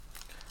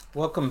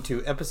Welcome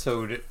to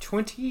episode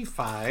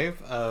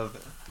 25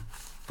 of,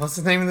 what's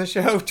the name of the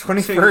show?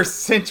 21st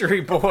Century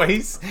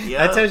Boys. Yep.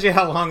 That tells you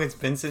how long it's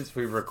been since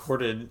we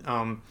recorded.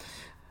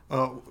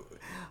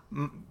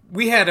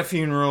 We had a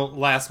funeral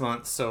last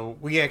month, so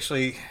we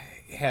actually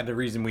had a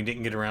reason we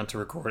didn't get around to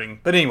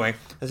recording. But anyway,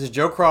 this is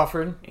Joe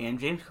Crawford. And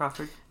James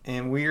Crawford.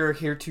 And we are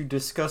here to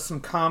discuss some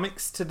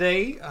comics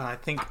today. I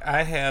think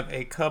I have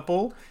a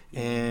couple,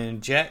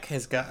 and Jack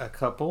has got a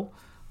couple.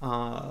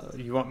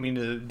 You want me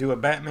to do a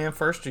Batman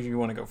first, or you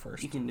want to go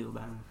first? You can do a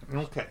Batman.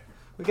 Okay.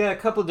 We got a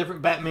couple of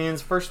different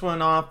Batmans. First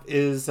one off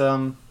is,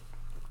 I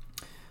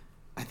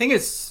think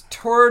it's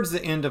towards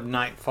the end of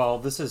Nightfall.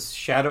 This is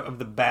Shadow of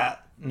the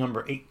Bat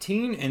number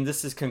 18, and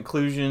this is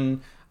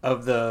conclusion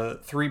of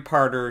the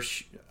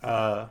three-parter,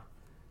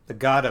 The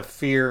God of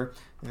Fear,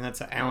 and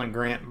that's an Alan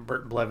Grant and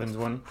Burt Blevins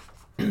one.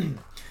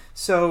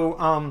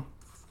 So,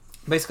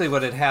 basically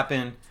what had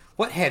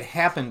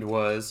happened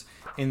was,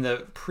 in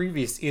the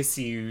previous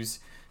issues,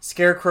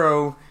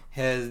 Scarecrow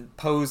had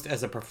posed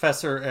as a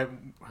professor at,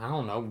 I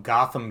don't know,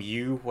 Gotham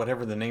U,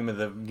 whatever the name of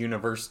the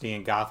university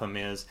in Gotham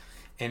is.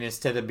 And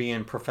instead of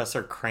being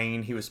Professor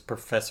Crane, he was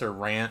Professor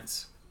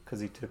Rance,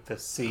 because he took the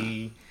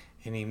C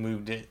and he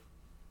moved it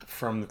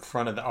from the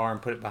front of the R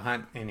and put it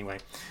behind.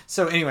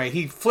 So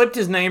he flipped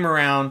his name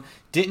around,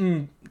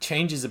 didn't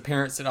change his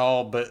appearance at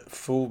all, but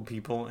fooled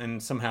people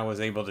and somehow was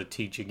able to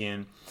teach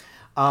again.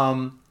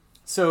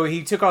 So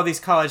he took all these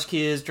college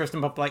kids, dressed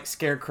them up like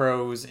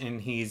scarecrows, and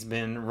he's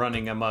been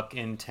running amok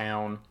in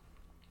town.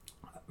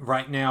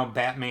 Right now,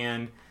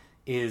 Batman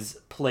is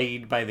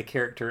played by the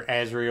character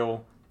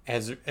Azrael?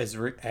 Yeah,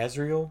 Azrael.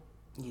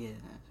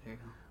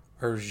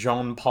 Or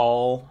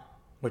Jean-Paul,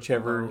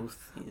 whichever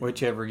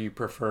you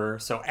prefer.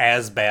 So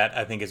Azbat,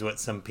 I think, is what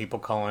some people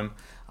call him.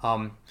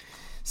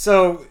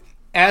 So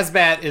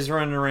Azbat is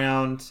running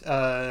around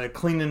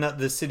cleaning up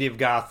the city of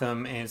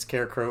Gotham, and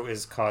Scarecrow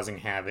is causing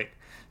havoc.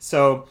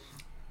 So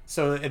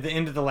at the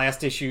end of the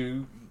last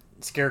issue,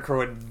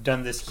 Scarecrow had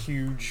done this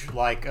huge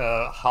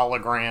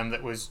hologram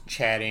that was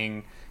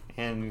chatting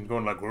and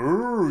going like,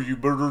 "Oh, you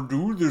better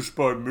do this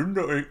by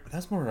midnight."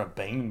 That's more of a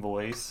Bane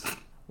voice.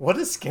 What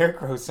does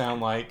Scarecrow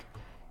sound like?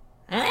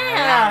 If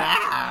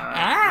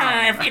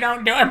you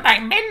don't do it by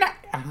midnight.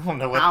 I don't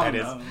know what that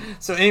is.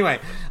 So anyway,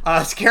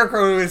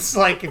 Scarecrow is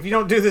like, if you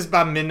don't do this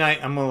by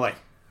midnight, I'm gonna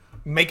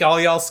make all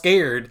y'all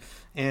scared.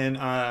 And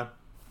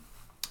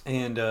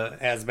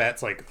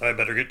Azbat's like, I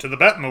better get to the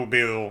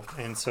Batmobile.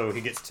 And so he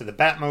gets to the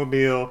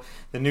Batmobile.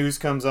 The news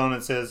comes on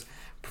and says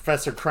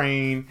Professor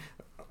Crane,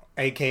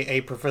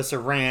 a.k.a. Professor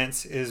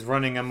Rance, is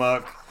running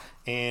amok.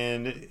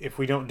 And if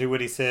we don't do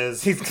what he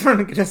says, he's going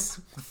to get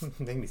us...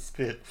 Make me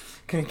spit.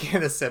 Going to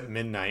get us at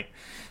midnight.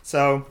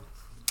 So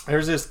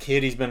there's this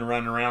kid he's been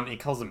running around. He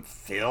calls him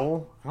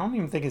Phil. I don't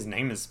even think his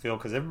name is Phil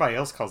because everybody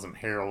else calls him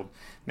Harold.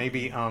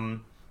 Maybe...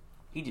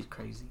 He just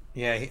crazy.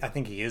 Yeah, I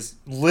think he is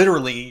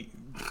literally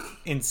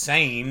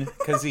insane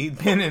because he'd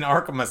been in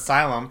Arkham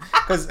Asylum,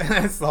 because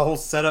that's the whole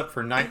setup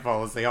for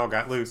Nightfall is they all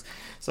got loose.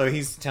 So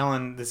he's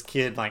telling this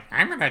kid,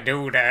 I'm going to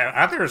do to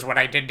others what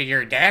I did to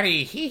your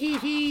daddy. Hee hee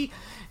hee.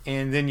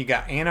 And then you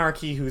got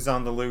Anarchy, who's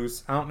on the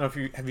loose. I don't know if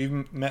have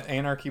you met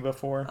Anarchy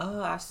before?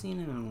 Oh, I've seen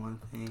him in one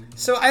thing.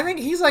 So I think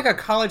he's like a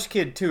college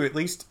kid too. At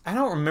least I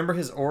don't remember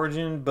his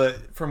origin,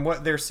 but from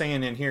what they're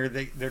saying in here,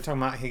 they're talking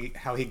about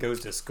how he goes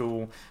to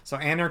school. So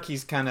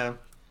Anarchy's kind of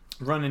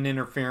running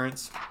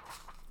interference,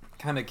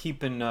 kind of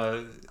keeping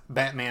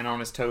Batman on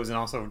his toes, and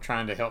also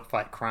trying to help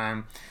fight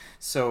crime.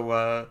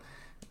 So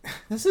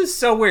this is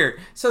so weird.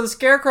 So the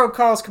Scarecrow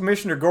calls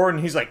Commissioner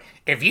Gordon. He's like,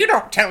 if you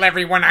don't tell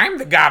everyone I'm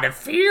the God of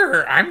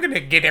Fear, I'm going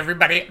to get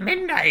everybody at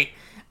midnight.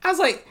 I was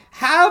like,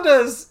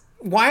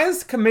 why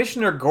is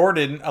Commissioner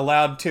Gordon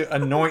allowed to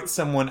anoint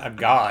someone a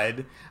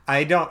god?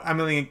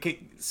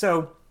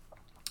 So,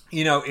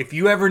 if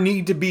you ever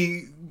need to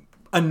be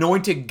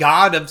anointed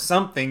god of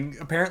something,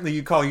 apparently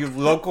you call your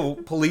local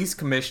police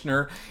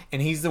commissioner,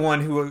 and he's the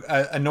one who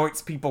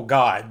anoints people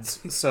gods.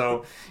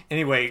 So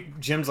anyway,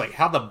 Jim's like,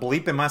 how the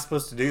bleep am I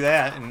supposed to do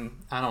that? And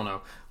I don't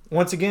know.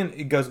 Once again,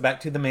 it goes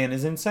back to the man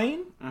is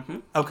insane. Mm-hmm.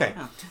 Okay,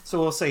 yeah.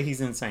 So we'll say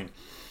he's insane.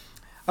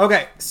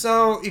 Okay,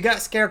 so you got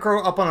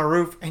Scarecrow up on a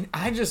roof, and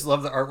I just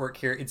love the artwork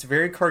here. It's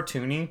very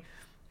cartoony.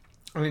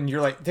 I mean,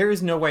 you're like, there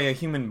is no way a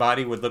human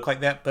body would look like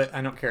that, but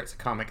I don't care. It's a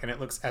comic, and it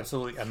looks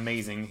absolutely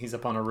amazing. He's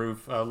up on a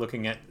roof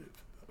looking at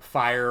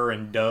fire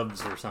and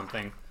doves or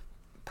something.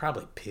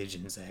 Probably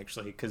pigeons,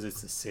 actually, because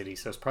it's a city,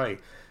 so it's probably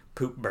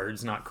poop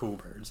birds, not cool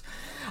birds.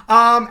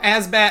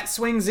 Azbat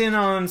swings in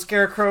on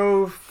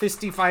Scarecrow,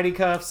 fisty fighty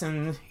cuffs,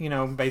 and,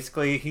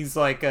 basically he's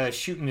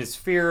shooting his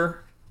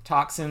fear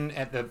toxin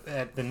at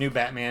the new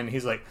Batman.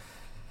 He's like,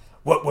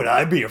 what would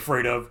I be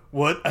afraid of?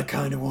 What? I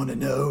kind of want to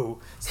know.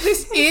 So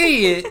this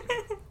idiot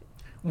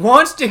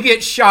wants to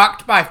get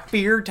shocked by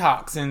fear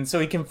toxin so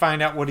he can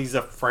find out what he's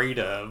afraid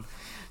of.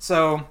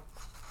 So,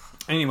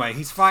 anyway,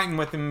 he's fighting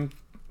with him,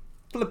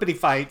 flippity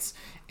fights,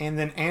 and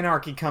then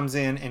Anarchy comes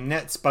in and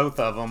nets both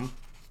of them.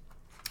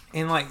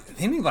 And like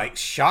then he like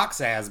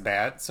shocks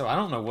Asbat, so I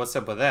don't know what's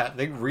up with that.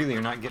 They really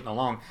are not getting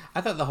along.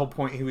 I thought the whole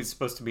point he was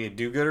supposed to be a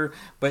do-gooder,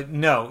 but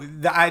no.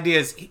 The idea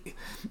is,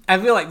 I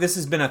feel like this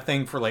has been a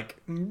thing for like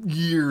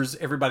years.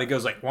 Everybody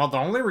goes like, "Well, the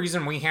only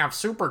reason we have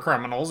super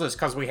criminals is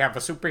because we have a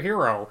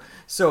superhero."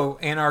 So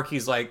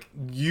Anarchy's like,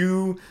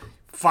 "You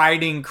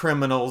fighting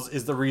criminals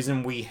is the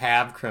reason we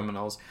have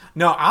criminals."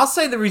 No, I'll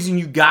say the reason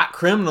you got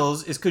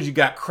criminals is because you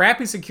got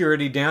crappy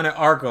security down at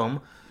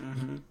Arkham.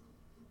 Mm-hmm.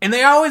 And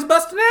they always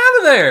busting out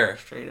of there.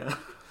 Straight up.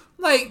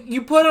 Like,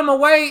 you put them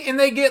away and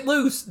they get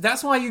loose.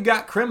 That's why you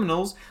got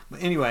criminals.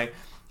 But anyway,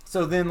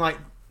 so then, like,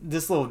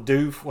 this little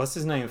doof, what's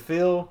his name,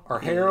 Phil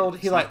or Harold?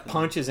 He, like,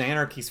 punches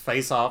Anarchy's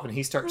face off and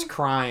he starts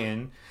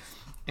crying.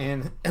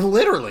 And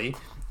literally.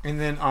 And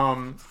then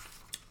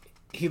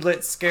he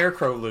lets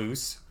Scarecrow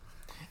loose.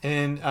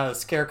 And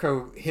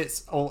Scarecrow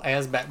hits old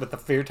Asbat with the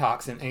fear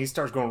toxin and he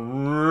starts going...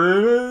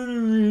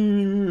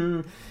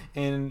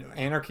 And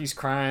Anarchy's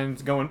crying,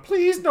 going,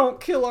 "Please don't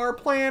kill our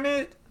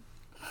planet."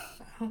 I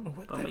don't know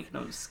what But making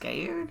him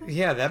scared?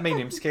 Yeah, that made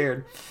him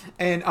scared.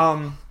 And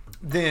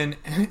then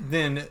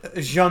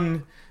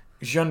Jean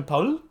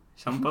Paul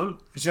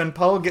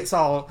gets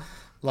all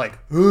like,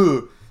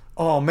 "Ugh,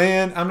 oh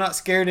man, I'm not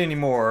scared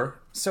anymore."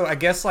 So I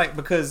guess like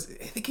because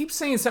they keep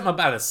saying something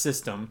about a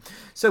system.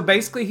 So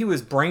basically he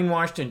was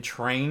brainwashed and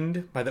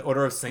trained by the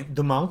Order of Saint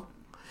Domingue.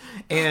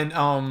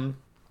 And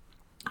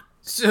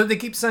so they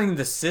keep saying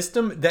the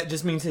system. That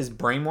just means his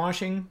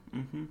brainwashing.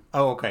 Mm-hmm.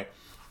 Oh, okay.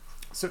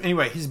 So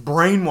anyway, his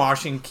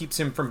brainwashing keeps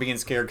him from being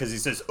scared because he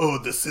says, "Oh,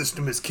 the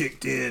system is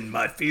kicked in.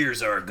 My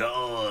fears are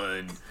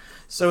gone."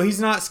 So he's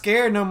not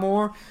scared no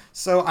more.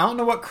 So I don't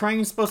know what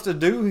Crane's supposed to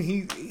do.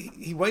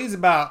 He weighs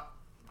about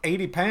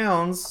 80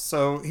 pounds,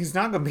 so he's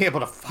not going to be able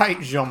to fight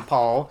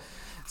Jean-Paul.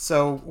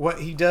 So what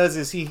he does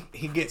is he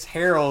gets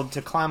Harold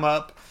to climb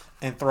up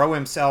and throw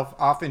himself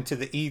off into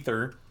the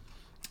ether.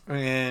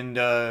 And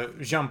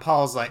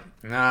Jean-Paul's like,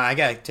 "Nah, I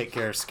gotta take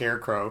care of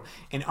Scarecrow."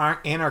 And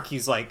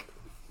Anarchy's like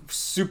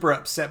super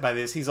upset by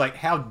this. He's like,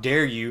 "How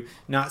dare you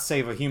not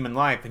save a human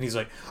life?" And he's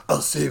like,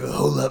 "I'll save a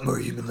whole lot more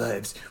human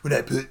lives when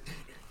I put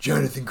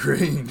Jonathan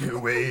Crane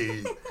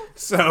away."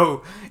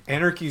 So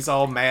Anarchy's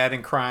all mad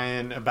and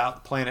crying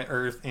about planet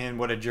Earth and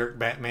what a jerk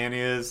Batman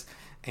is.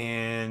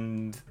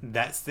 And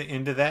that's the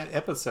end of that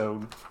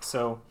episode.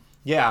 So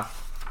yeah,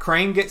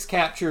 Crane gets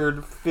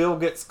captured, Phil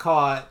gets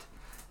caught,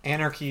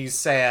 Anarchy's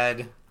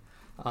sad,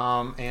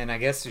 and I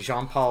guess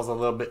Jean-Paul's a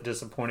little bit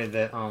disappointed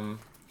that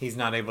he's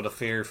not able to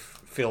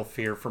feel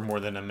fear for more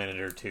than a minute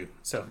or two.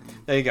 So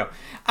there you go.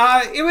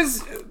 It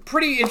was a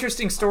pretty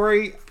interesting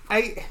story.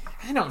 I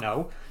don't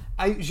know.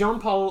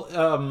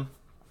 Jean-Paul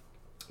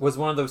was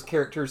one of those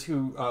characters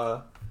who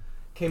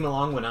came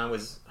along when I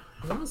want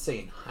to say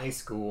in high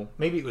school.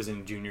 Maybe it was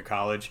in junior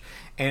college,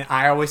 and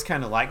I always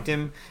kind of liked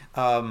him,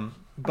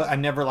 but I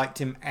never liked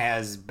him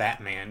as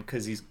Batman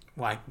because he's.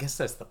 Well, I guess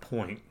that's the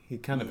point. He's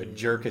kind of a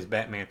jerk as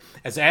Batman.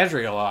 As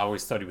Azrael, I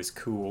always thought he was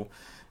cool.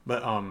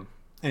 But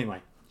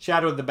anyway,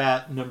 Shadow of the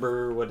Bat,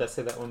 what did I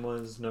say that one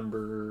was?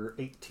 Number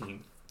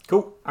 18.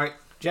 Cool. All right,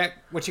 Jack,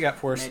 what you got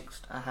for us?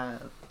 Next, I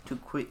have two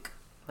quick,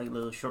 like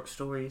little short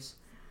stories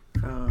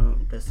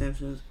from The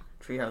Simpsons,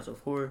 Treehouse of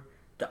Horror,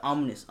 The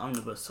Ominous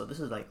Omnibus. So this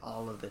is like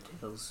all of the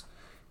tales.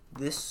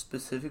 This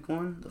specific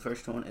one, the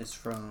first one, is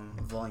from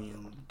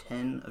volume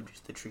 10 of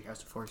just the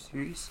Treehouse of Horror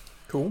series.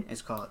 Cool.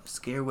 It's called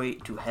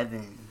Scareway to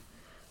Heaven.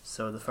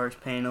 So the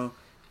first panel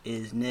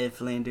is Ned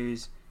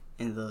Flanders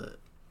and the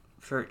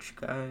church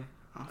guy.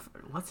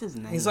 What's his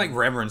name? He's like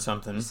Reverend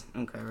something.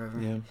 Okay,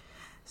 Reverend. Yeah.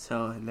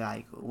 So they're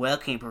like, "Well,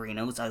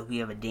 Camperinos, I hope we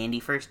have a dandy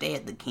first day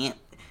at the camp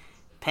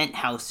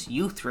penthouse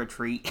youth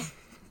retreat."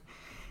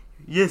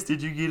 "Yes,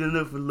 did you get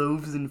enough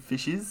loaves and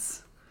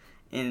fishes?"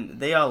 And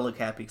they all look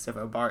happy except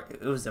for Bart.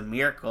 It was a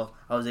miracle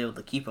I was able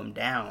to keep him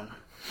down.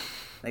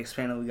 Next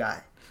panel we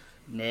got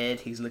Ned.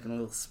 He's looking a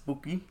little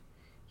spooky.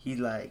 He's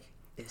like,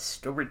 "It's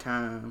story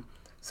time.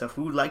 So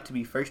who would like to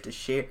be first to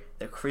share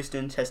their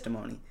Christian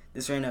testimony?"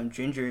 This random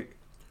ginger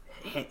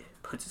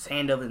puts his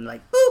hand up and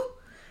like, "Ooh!"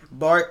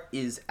 Bart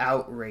is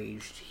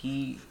outraged.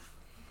 He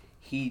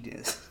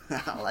does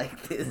not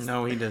like this.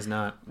 No, he does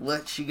not.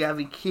 "What? You gotta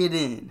be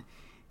kidding.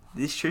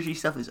 This churchy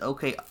stuff is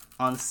okay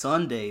on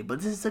Sunday,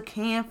 but this is a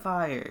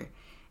campfire."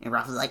 And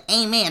Ralph is like,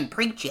 "Amen,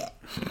 preach it."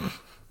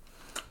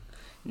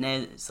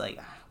 Ned is like,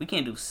 "We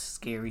can't do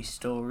scary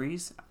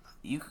stories.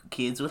 You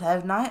kids would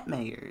have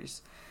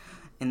nightmares."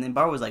 And then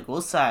Bart was like,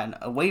 "We'll sign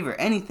a waiver,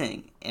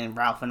 anything." And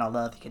Ralph and all the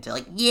other kids are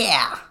like,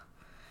 "Yeah."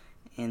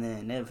 And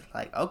then Ned was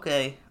like,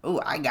 "Okay.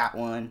 Oh, I got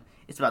one.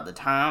 It's about the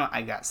time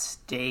I got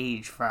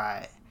stage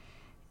fright.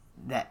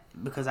 That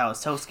because I was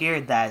so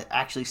scared that I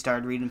actually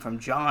started reading from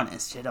John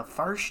instead of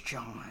First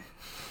John."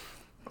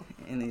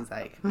 And he's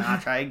like, "Nah,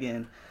 try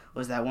again.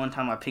 Was that one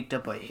time I picked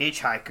up a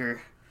hitchhiker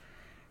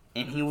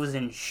and he was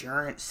an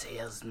insurance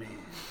salesman."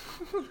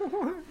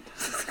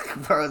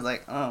 Bart was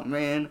like, "Oh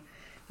man,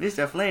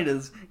 Mr.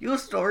 Flanders, your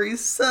stories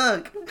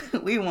suck.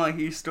 We want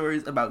to hear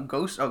stories about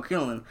ghosts or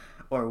killing,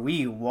 or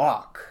we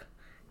walk."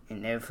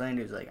 And Ned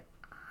Flanders was like,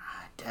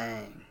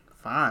 "Dang,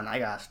 fine, I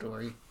got a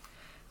story."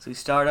 So we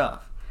start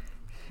off.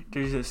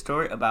 There's a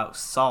story about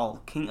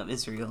Saul, king of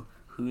Israel,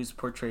 who's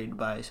portrayed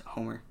by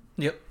Homer.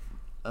 Yep.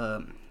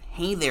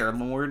 Hey there,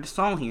 Lord.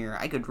 Saul here.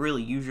 I could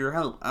really use your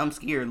help. I'm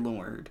scared,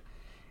 Lord.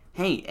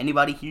 Hey,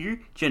 anybody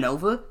here?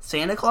 Genova?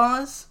 Santa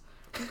Claus?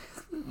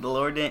 The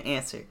Lord didn't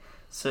answer,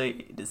 so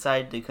he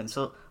decided to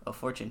consult a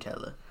fortune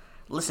teller.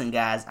 Listen,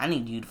 guys, I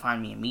need you to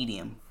find me a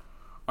medium.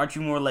 Aren't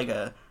you more like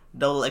a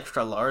double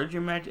extra large,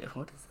 imagine?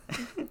 What is that?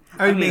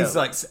 It means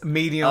like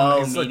medium.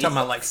 Oh, it's like medium. talking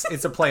about like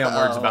it's a play on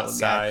words about got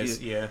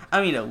size. you. Yeah.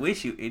 I mean, a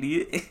witch, you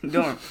idiot.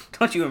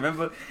 Don't you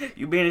remember?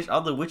 You banished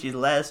all the witches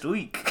last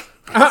week.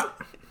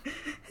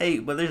 Hey,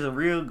 but there's a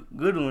real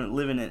good one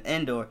living in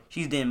Endor.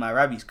 She's dating my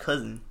Robbie's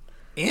cousin.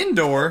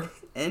 Endor.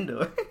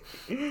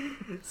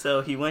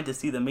 So he went to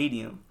see the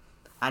medium.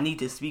 I need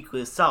to speak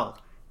with Saul.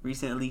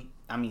 Samuel.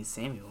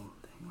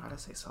 Why did I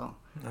say Saul?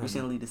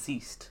 Recently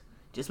deceased.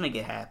 Just make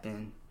it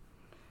happen.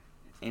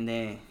 And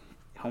then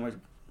Homer's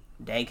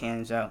dad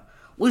comes out.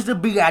 What's the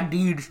big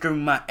idea to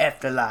stream my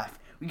afterlife?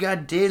 We got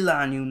a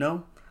deadline, you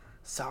know.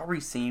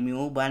 Sorry,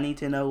 Samuel, but I need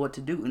to know what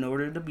to do in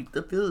order to beat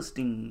the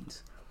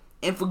Philistines.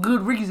 And for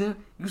good reason,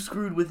 you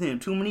screwed with him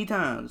too many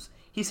times.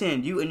 He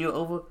sent you and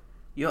your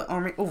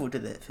army over to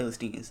the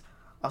Philistines.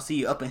 I'll see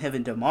you up in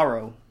heaven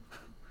tomorrow.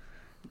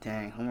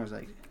 Dang, Homer's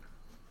like,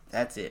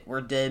 that's it.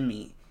 We're dead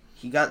meat.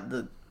 He got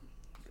the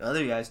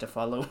other guys to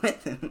follow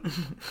with him.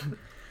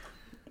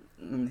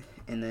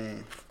 And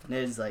then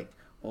Ned's like,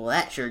 well,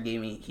 that sure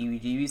gave me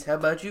heebie-jeebies. How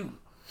about you?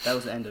 That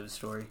was the end of the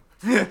story.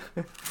 I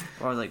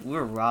was like,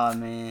 we're raw,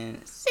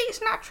 man. See,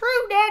 it's not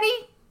true,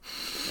 Daddy.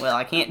 Well,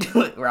 I can't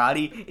do it,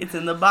 Roddy. It's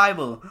in the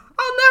Bible.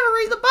 I'll never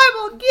read the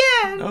Bible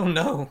again. Oh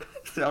no.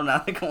 So now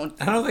they're going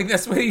to... I don't think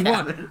that's what he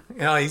wanted.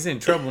 Oh, he's in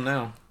trouble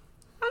now.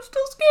 I'm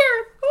still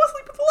scared. I want to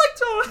sleep with the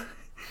lights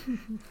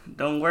on.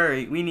 Don't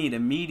worry, we need a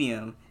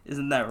medium.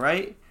 Isn't that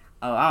right?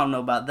 Oh, I don't know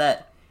about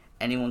that.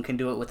 Anyone can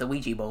do it with a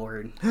Ouija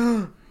board.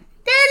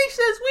 Daddy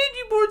says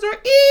Ouija boards are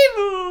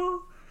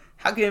evil.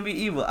 How can it be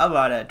evil? I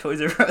bought it at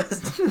Toys R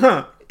Us.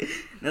 Now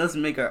let's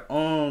make our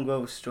own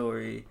ghost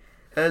story.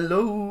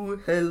 Hello,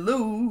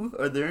 hello.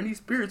 Are there any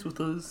spirits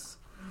with us?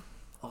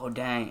 Oh,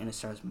 dang. And it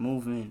starts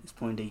moving. It's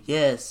pointing to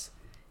yes.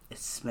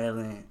 It's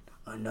smelling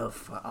enough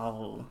for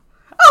all.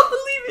 I'll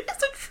believe it.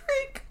 It's a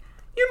trick.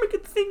 You're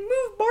making the thing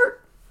move,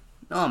 Bart.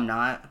 No, I'm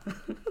not.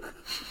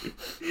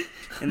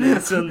 And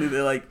then suddenly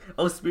they're like,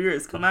 oh,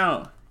 spirits, come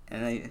out.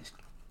 And they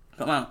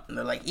come out. And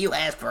they're like, you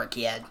asked for a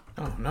kid.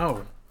 Oh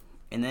no.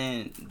 And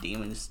then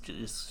demons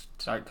just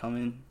start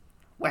coming.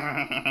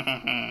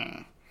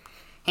 Hey,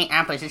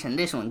 I positioned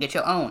this one. Get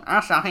your own. I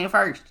saw him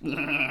first.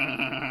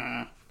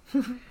 Dang,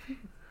 what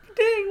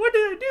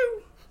did I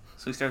do?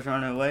 So he starts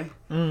running away.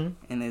 Mm-hmm.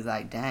 And he's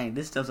like, dang,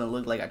 this doesn't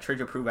look like a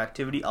trigger-proof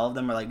activity. All of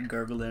them are like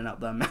gurgling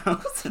out their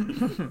mouths.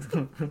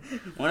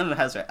 One of them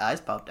has their eyes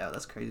popped out.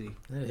 That's crazy.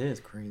 That is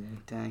crazy.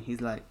 Dang,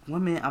 he's like,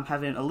 1 minute I'm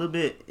having a little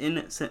bit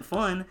innocent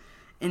fun.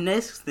 And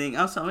next thing,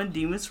 I'm summoning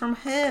demons from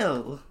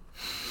hell.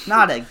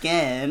 Not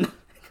again.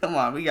 Come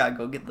on, we gotta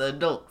go get the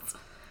adults.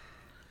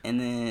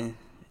 And then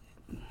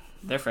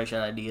they're fresh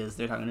out ideas.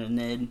 They're talking to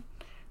Ned.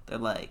 They're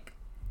like,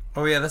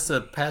 oh yeah, that's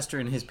the pastor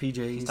in his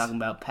PJs. he's talking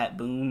about Pat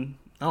Boone.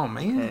 Oh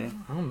man, Okay.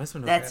 I don't mess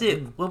with no That's Pat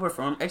it. Boone. We'll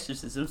perform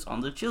exorcisms on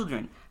the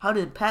children. How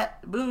did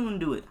Pat Boone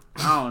do it?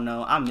 I don't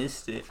know. I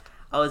missed it.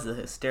 I was a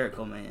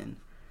hysterical man.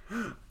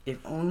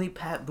 If only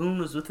Pat Boone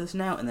was with us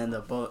now. And then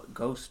the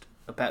ghost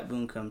of Pat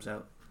Boone comes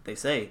out. They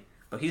say,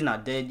 but he's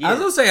not dead yet. I was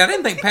gonna say I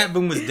didn't think Pat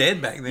Boone was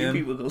dead back You then.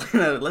 people go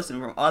learn a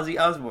lesson from Ozzy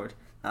Osbourne.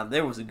 Now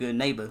there was a good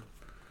neighbor.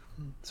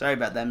 Sorry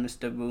about that,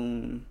 Mr.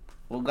 Boone.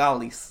 Well,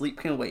 golly, sleep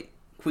can wait.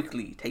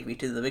 Quickly, take me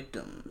to the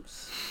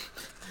victims.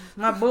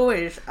 My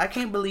boys, I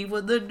can't believe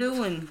what they're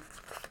doing.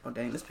 Oh,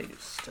 dang, this page is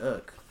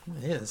stuck.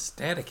 It is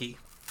staticky.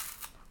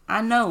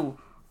 I know.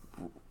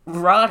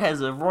 Rod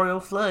has a royal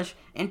flush,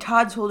 and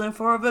Todd's holding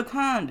 4 of a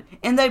kind,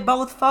 and they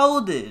both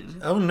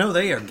folded. Oh no,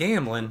 they are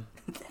gambling.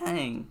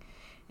 Dang.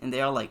 And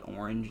they're all like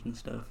orange and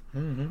stuff.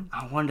 Mm-hmm.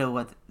 I wonder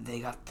what they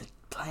got, the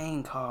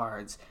playing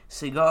cards,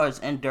 cigars,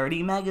 and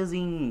dirty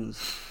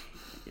magazines.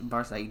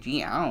 Bart's like,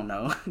 gee, I don't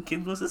know.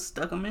 Kid must have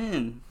stuck them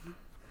in.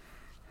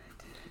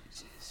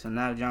 So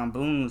now John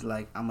Boone's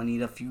like, I'm gonna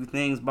need a few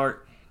things,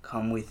 Bart.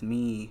 Come with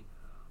me.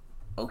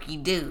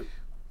 Okie doke.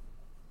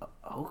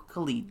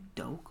 Oakley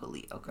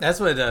dokely. Okay. That's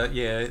what,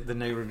 the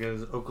neighbor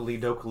goes, Oakley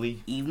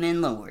dokley.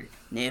 Evening, Lord.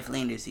 Ned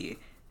Flanders here.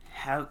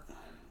 How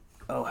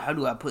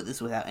do I put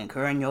this without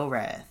incurring your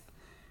wrath?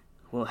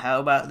 Well, how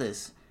about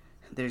this?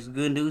 There's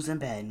good news and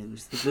bad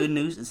news. The good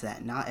news is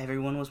that not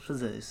everyone was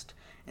possessed,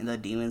 and the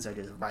demons are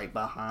just right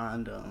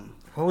behind them.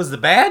 What was the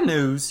bad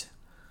news?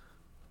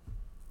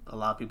 A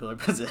lot of people are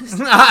possessed.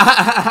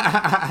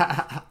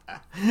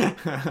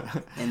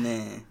 And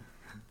then,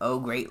 oh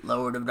great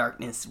Lord of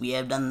Darkness, we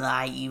have done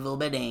thy evil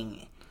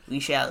bidding.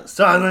 We shall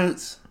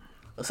silence.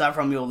 Aside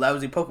from your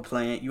lousy poker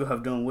playing, you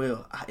have done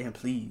well. I am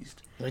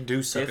pleased. They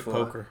do suck Therefore, at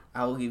poker.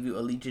 I will give you a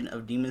legion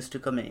of demons to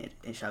command,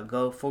 and shall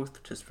go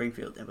forth to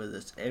Springfield and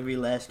possess every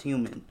last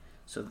human.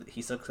 So that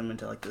he sucks them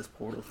into like this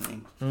portal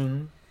thing.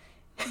 Mm-hmm.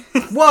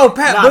 Whoa,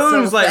 Pat Not so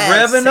Boone's like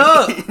fast, revving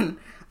up. Satan.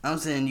 I'm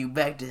sending you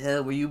back to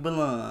hell where you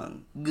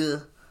belong.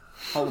 Gah.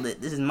 Hold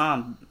it. This is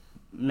my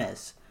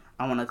mess.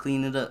 I want to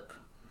clean it up.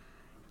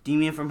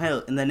 Demon from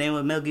hell, in the name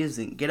of Mel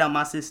Gibson, get out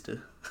my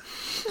sister.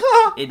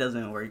 It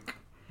doesn't work.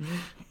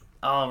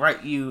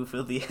 Alright, you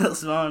filthy hell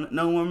spawn.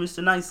 No more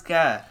Mr. Nice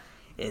Guy.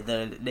 In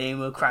the name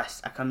of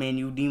Christ, I command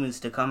you demons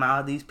to come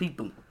out of these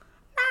people.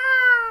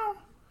 No!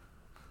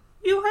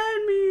 You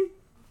had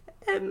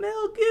me at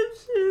Mel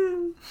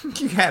Gibson.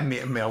 You had me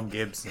at Mel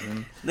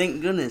Gibson.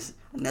 Thank goodness,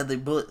 another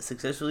bullet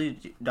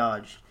successfully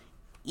dodged.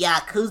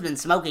 Yuck, who's been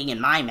smoking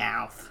in my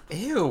mouth?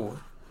 Ew.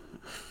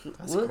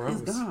 That's What gross.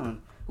 is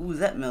gone? Who's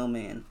that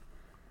mailman?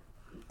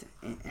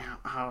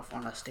 Off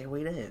on a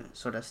stairway to heaven.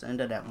 So that's the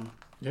end of that one.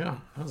 Yeah,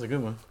 that was a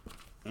good one.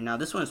 And now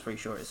this one's pretty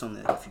short. It's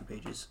only a few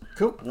pages.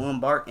 Cool. Warm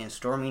Bart and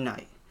stormy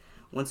night.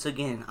 Once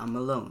again, I'm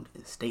alone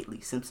in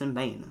stately Simpson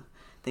Maine.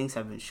 Things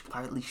have been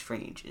quietly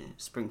strange in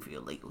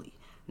Springfield lately.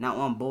 Now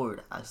on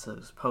board, I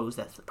suppose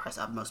that's the price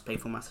I must pay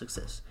for my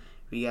success.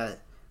 We got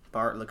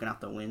Bart looking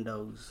out the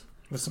windows.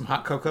 With some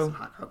hot cocoa? Some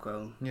hot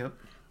cocoa. Yep.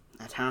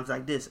 At times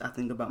like this, I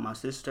think about my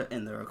sister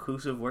and the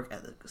reclusive work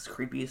at the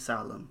creepy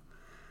asylum.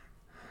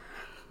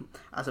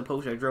 I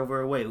suppose I drove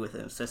her away with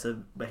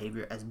obsessive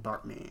behavior as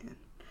Bartman.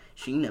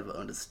 She never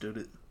understood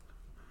it.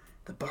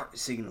 The Bart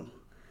signal.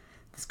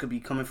 This could be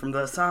coming from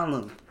the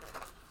asylum.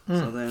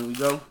 So then we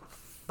go.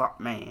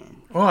 Bartman.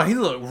 Oh, he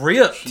looked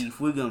ripped. Chief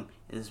Wiggum.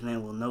 This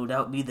man will no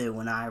doubt be there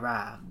when I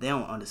arrive. They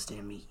don't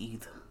understand me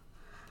either.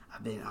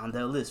 I've been on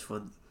their list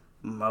for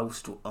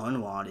most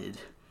unwanted.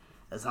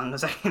 As long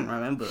as I can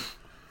remember.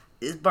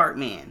 It's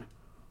Bartman.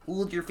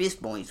 Hold your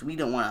fist, boys. We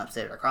don't want to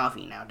upset our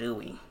coffee now, do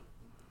we?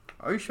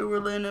 Are you sure we're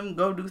letting them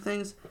go do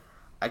things?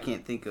 I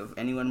can't think of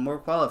anyone more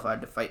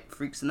qualified to fight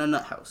freaks in a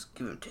nut house.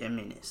 Give him 10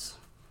 minutes.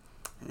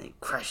 And they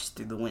crashes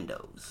through the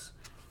windows.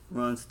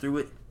 Runs through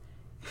it.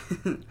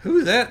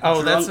 Who's that?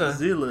 Oh, that's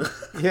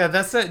Drunkzilla. Yeah,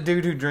 that's that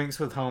dude who drinks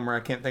with Homer.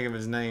 I can't think of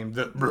his name.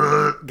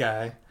 The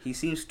guy. He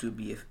seems to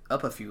be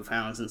up a few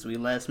pounds since we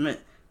last met.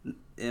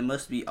 It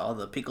must be all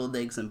the pickled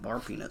eggs and bar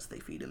peanuts they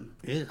feed him.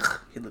 Ugh.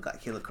 He look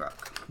like Killer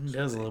Croc. He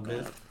does a little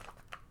bit.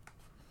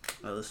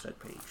 Oh, let's check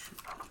page.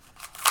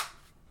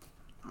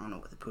 I don't know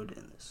what they put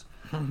in this.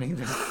 I don't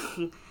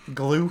either.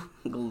 Glue.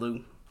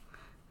 Glue.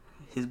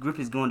 His grip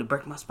is going to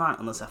break my spine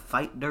unless I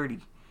fight dirty.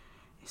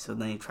 So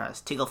then he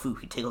tries tickle food.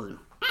 He tickles him.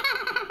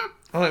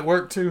 Oh, it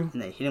worked too.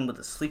 And they hit him with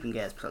a sleeping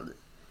gas pellet.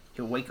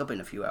 He'll wake up in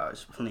a few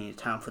hours. Plenty of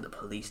time for the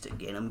police to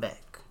get him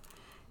back.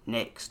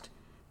 Next,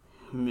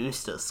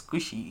 Mr.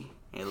 Squishy.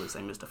 It looks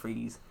like Mr.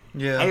 Freeze.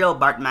 Yeah. Hello,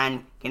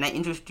 Bartman. Can I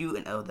interest you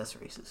in... Oh, that's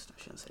racist.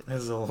 I shouldn't say that.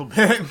 That's a little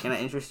bit. Can I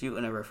interest you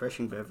in a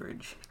refreshing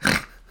beverage?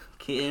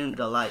 Kitten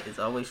Delight is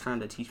always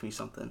trying to teach me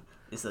something.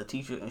 It's a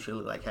teacher and she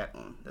look like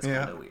Catwoman. That's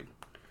kind of weird.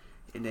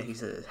 And then he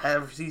says,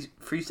 have a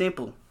free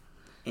sample.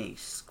 And he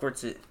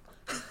squirts it.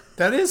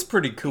 That is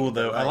pretty cool,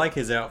 though. I like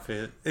his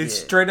outfit. It's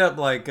straight up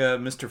like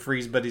Mr.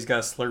 Freeze, but he's got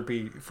a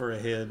Slurpee for a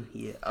head.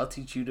 Yeah, I'll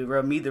teach you to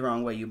rub me the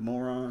wrong way, you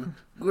moron.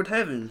 Good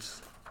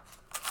heavens.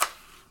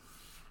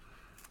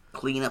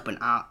 Clean up in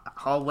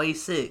hallway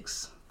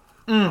 6.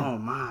 Oh,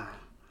 my.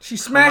 She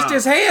smashed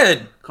his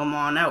head. Come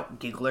on out,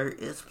 giggler.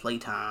 It's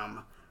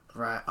playtime.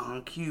 Right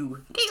on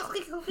cue. Giggle,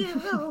 giggle,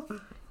 giggle.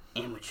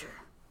 Amateur.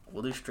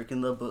 Oldest trick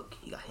in the book.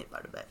 He got hit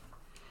by the bat.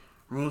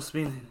 Room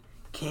spinning.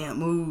 Can't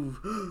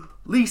move.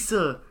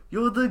 Lisa,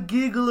 you're the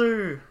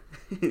giggler.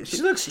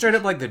 She looks straight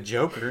up like the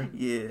Joker.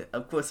 Yeah,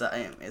 of course I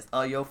am. It's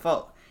all your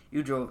fault.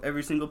 You drove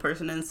every single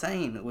person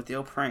insane with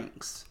your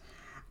pranks.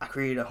 I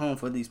created a home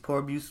for these poor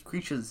abused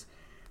creatures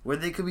where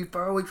they could be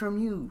far away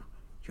from you.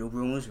 Your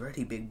room was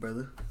ready, big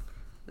brother.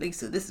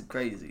 Lisa, this is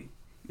crazy.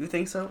 You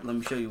think so? Let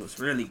me show you what's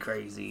really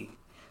crazy.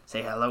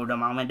 Say hello to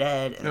mom and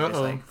dad. And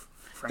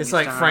it's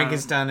like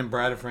Frankenstein and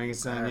Bride of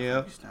Frankenstein.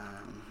 Yep.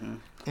 Mm-hmm.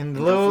 And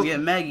don't forget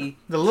Maggie.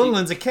 The little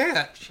one's a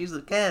cat. She's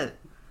a cat.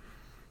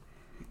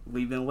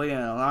 We've been waiting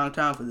a long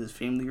time for this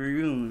family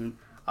reunion.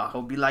 I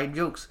hope you like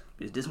jokes,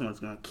 because this one's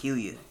gonna kill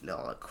you. They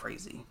all look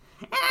crazy.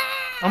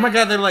 Oh my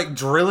god, they're like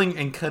drilling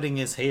and cutting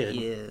his head.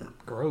 Yeah.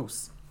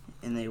 Gross.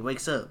 And then he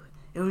wakes up.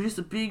 It was just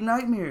a big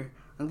nightmare.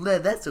 I'm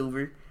glad that's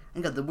over. I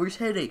got the worst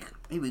headache.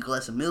 Maybe a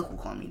glass of milk will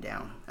calm me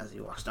down. As he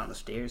walks down the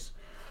stairs.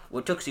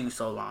 What took you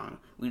so long?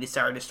 We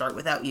decided to start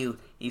without you.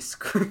 He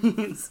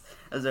screams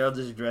as they're all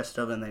just dressed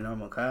up in their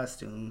normal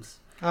costumes.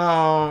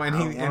 Oh,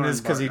 and it's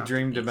because he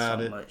dreamed about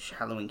so it. Much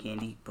Halloween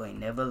candy, but he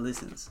never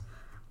listens.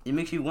 It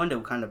makes you wonder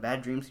what kind of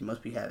bad dreams he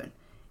must be having.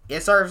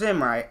 It serves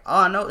him right.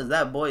 All I know is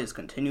that boy is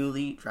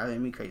continually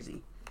driving me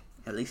crazy.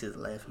 At least he's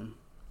laughing.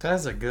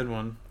 That's a good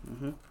one.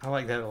 Mm-hmm. I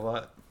like that a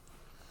lot.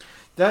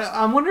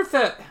 I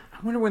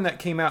wonder when that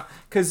came out,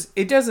 because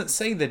it doesn't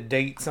say the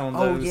dates on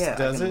those.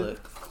 Does it?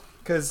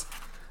 Because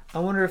I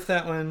wonder if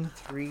that one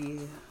 3.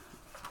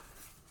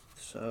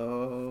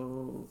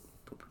 So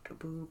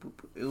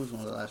it was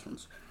one of the last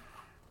ones.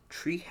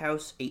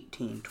 Treehouse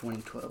 18,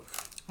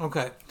 2012.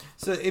 Okay,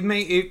 so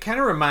it kind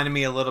of reminded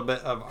me a little bit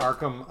of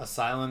Arkham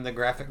Asylum, the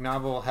graphic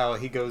novel. How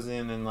he goes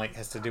in and like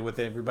has to deal with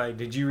everybody.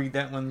 Did you read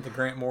that one, the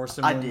Grant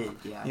Morrison one? I did.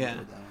 Yeah. I did that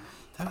one.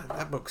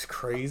 That book's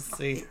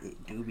crazy.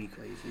 It do be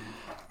crazy.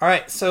 All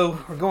right, so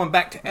we're going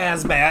back to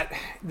Asbat.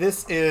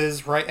 This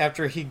is right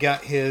after he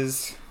got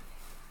his...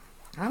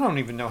 I don't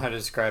even know how to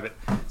describe it.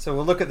 So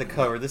we'll look at the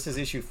cover. This is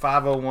issue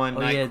 501,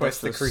 Night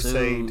Quest, The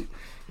Crusade. Suit.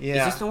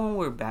 Yeah. Is this the one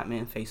where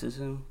Batman faces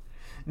him?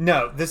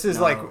 No, this is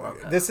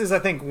okay. This is, I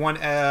think, one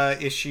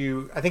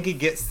issue. I think he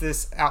gets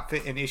this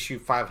outfit in issue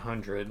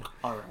 500.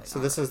 All right. So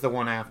this is the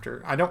one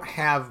after. I don't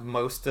have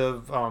most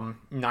of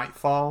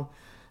Nightfall,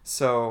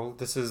 so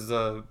this is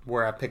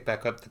where I pick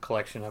back up the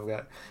collection I've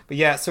got. But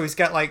yeah, so he's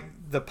got like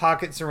the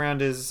pockets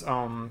around his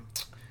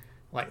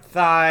like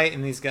thigh,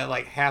 and he's got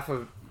like half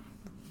a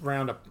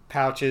round of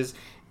pouches.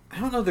 I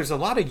don't know. There's a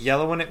lot of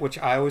yellow in it, which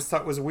I always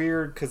thought was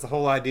weird because the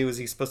whole idea was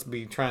he's supposed to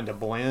be trying to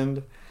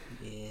blend.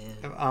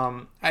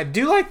 Yeah. I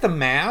do like the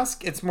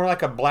mask. It's more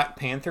like a Black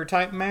Panther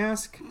type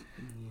mask.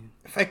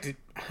 In fact,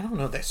 I don't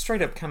know. That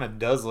straight up kind of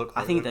does look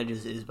like I think that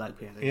just is Black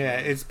Panther. Yeah,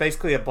 it's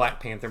basically a Black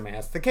Panther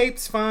mask. The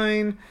cape's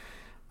fine.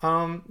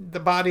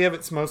 The body of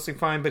it's mostly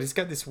fine, but he's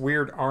got this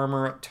weird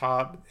armor up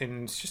top,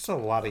 and it's just a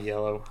lot of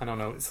yellow. I don't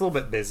know. It's a little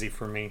bit busy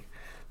for me,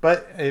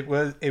 but it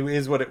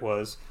is what it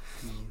was.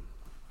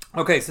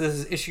 Okay, so this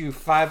is issue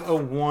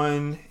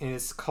 501, and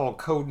it's called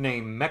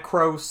Codename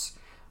Mekros.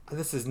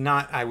 This is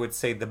not, I would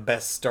say, the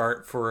best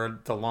start for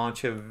the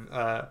launch of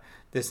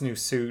this new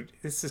suit.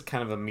 This is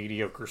kind of a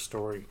mediocre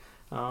story.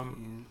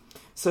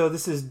 So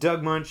this is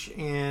Doug Munch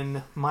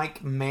and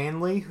Mike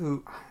Manley,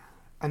 who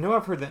I know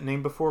I've heard that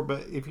name before,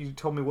 but if you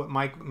told me what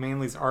Mike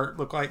Manley's art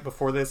looked like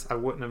before this, I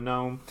wouldn't have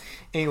known.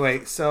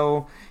 Anyway,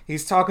 so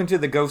he's talking to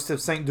the ghost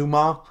of Saint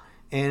Dumas,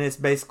 and it's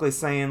basically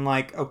saying,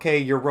 like, okay,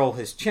 your role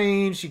has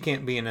changed. You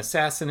can't be an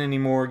assassin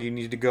anymore. You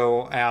need to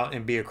go out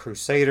and be a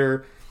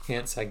crusader.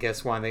 Hence, I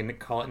guess, why they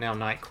call it now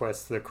Night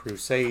Quest, The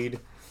Crusade.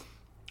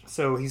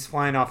 So he's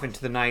flying off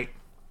into the night.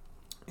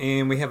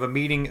 And we have a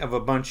meeting of a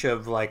bunch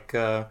of, like,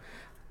 I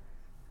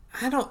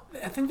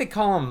think they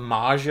call them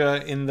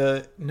Maja in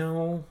the...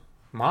 No,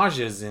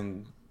 Maja's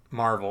in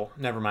Marvel.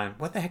 Never mind.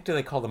 What the heck do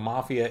they call the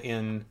Mafia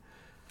in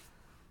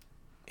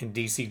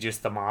DC?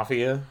 Just the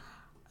Mafia?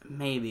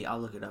 Maybe. I'll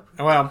look it up.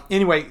 Well,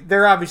 anyway,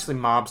 they're obviously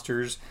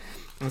mobsters.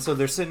 And so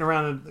they're sitting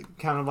around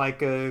kind of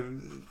like a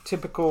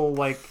typical,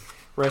 like,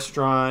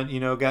 restaurant.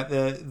 You know, got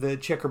the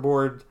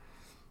checkerboard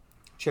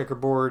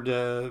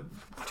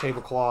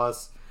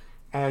tablecloths.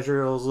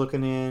 Azrael's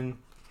looking in.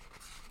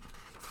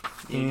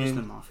 Yeah, just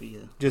the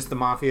Mafia. Just the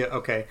Mafia?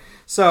 Okay.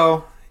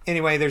 So,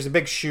 anyway, there's a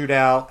big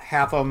shootout.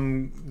 Half of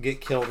them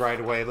get killed right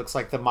away. Looks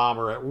like the mob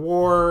are at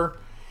war.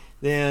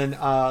 Then,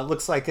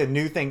 looks like a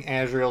new thing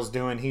Azrael's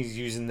doing. He's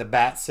using the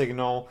bat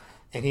signal,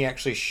 and he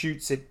actually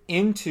shoots it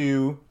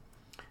into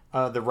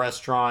the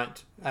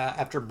restaurant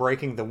after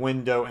breaking the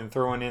window and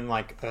throwing in,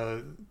 like,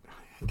 I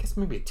guess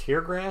maybe a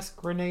tear gas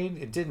grenade.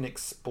 It didn't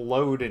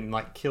explode and,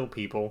 like, kill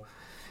people.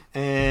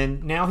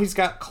 And now he's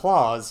got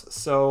claws,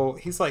 so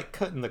he's, like,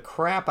 cutting the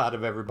crap out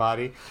of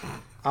everybody.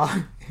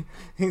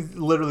 He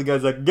literally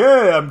goes like,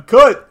 yeah, I'm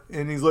cut.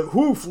 And he's like,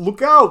 whoof,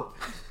 look out.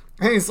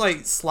 And he's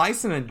like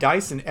slicing and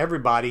dicing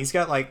everybody. He's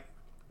got like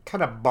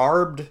kind of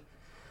barbed.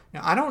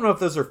 Now, I don't know if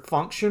those are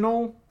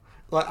functional.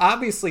 Like,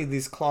 obviously,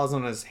 these claws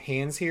on his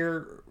hands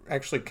here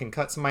actually can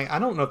cut somebody. I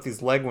don't know if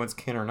these leg ones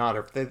can or not.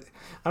 Or if they, I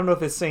don't know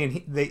if it's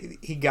saying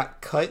he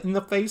got cut in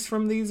the face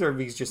from these, or if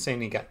he's just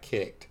saying he got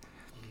kicked.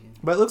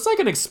 But it looks like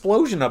an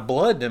explosion of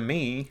blood to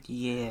me.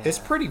 Yeah. It's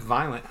pretty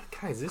violent.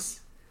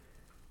 Guys,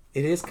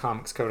 it is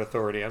Comics Code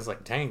Authority. I was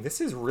like, dang,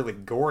 this is really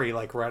gory,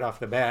 like right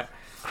off the bat.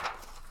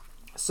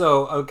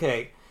 So,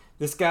 okay,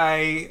 this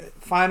guy,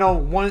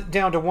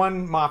 down to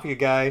one Mafia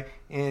guy,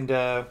 and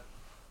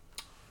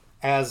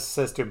Az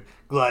says to him,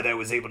 glad I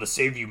was able to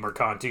save you,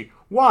 Mercanti.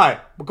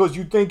 Why? Because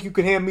you think you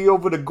can hand me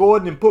over to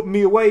Gordon and put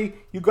me away?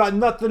 You got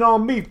nothing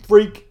on me,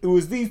 freak. It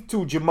was these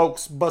two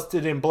jamokes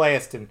busted and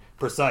blasting.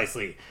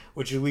 Precisely.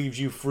 Which leaves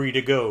you free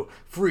to go.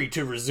 Free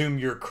to resume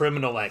your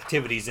criminal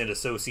activities and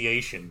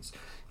associations.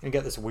 And I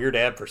got this weird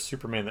ad for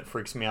Superman that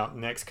freaks me out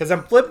next. Because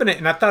I'm flipping it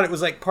and I thought it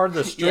was like part of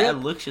the strip. Yeah, it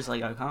looks just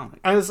like our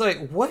comic. I was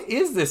like, what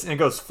is this? And it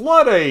goes,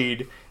 Flood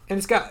Aid. And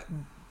it's got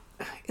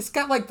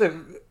like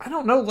I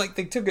don't know, like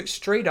they took it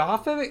straight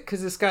off of it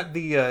because it's got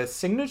the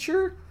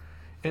signature.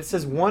 And it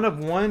says 1 of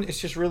 1. It's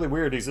just really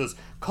weird. He says,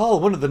 call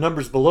one of the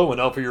numbers below and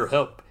offer your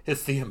help.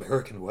 It's the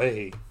American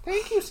way.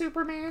 Thank you,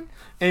 Superman.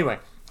 Anyway,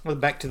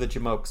 back to the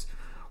jamokes.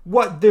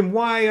 What, then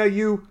why are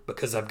you?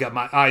 Because I've got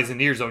my eyes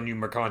and ears on you,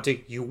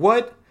 Mercanti. You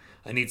what?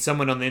 I need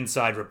someone on the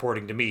inside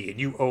reporting to me, and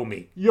you owe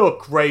me. You're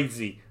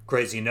crazy.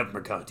 Crazy enough,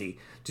 Mercanti.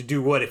 To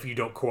do what if you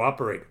don't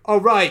cooperate? All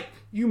right,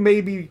 you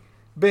may be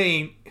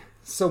Bane.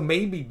 So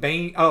maybe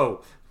Bane...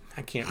 Oh,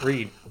 I can't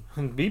read.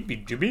 Beep,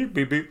 beep, beep,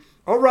 beep, beep.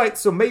 All right,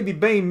 so maybe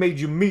Bane made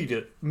you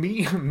meter?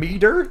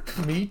 Meter?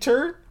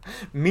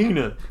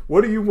 Mina,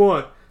 what do you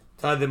want?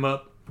 Tie them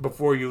up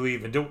before you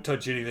leave, and don't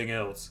touch anything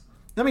else.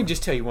 Let me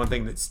just tell you one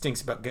thing that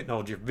stinks about getting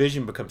old. Your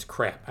vision becomes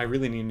crap. I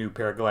really need a new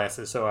pair of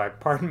glasses, so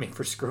pardon me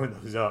for screwing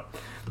those up.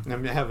 I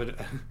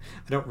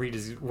don't read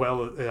as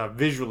well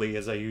visually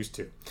as I used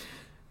to.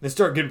 Then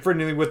start getting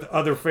friendly with the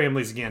other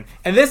families again.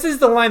 And this is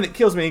the line that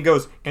kills me. He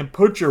goes, and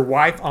put your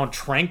wife on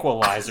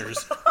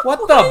tranquilizers.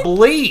 What the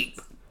bleep?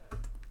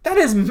 That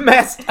is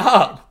messed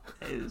up.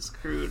 That is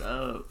screwed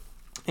up.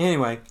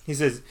 Anyway, he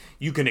says,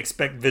 you can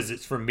expect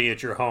visits from me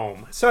at your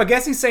home. So I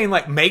guess he's saying,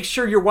 like, make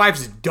sure your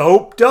wife's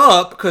doped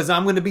up because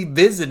I'm going to be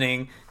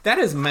visiting. That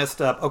is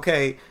messed up.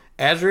 Okay,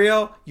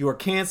 Azrael, you are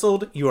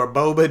canceled. You are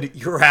Bobid.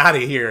 You're out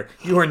of here.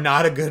 You are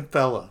not a good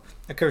fella.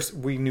 Of course,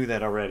 we knew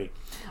that already.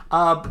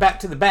 Back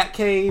to the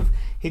Batcave.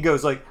 He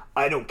goes like,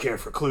 I don't care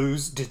for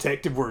clues.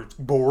 Detective work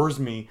bores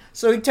me.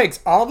 So he takes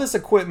all this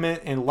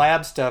equipment and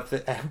lab stuff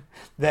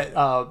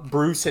that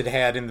Bruce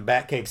had in the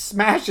Batcave,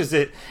 smashes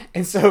it,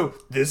 and so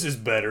this is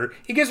better.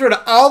 He gets rid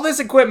of all this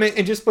equipment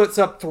and just puts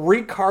up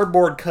 3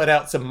 cardboard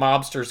cutouts of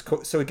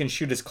mobsters so he can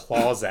shoot his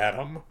claws at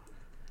them.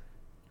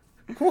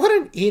 What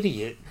an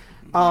idiot.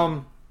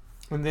 And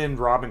then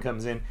Robin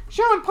comes in.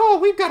 Sean Paul,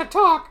 we've got to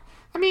talk.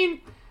 I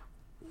mean,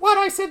 what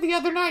I said the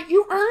other night,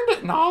 you earned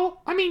it and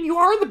all. I mean, you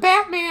are the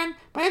Batman,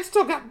 but I've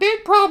still got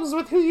big problems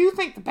with who you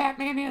think the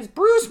Batman is.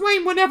 Bruce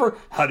Wayne, whatever.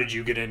 How did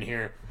you get in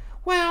here?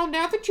 Well,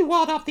 now that you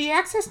walled off the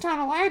access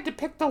tunnel, I had to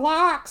pick the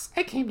locks.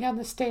 I came down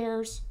the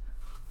stairs.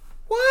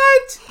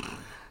 What?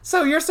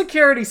 So your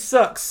security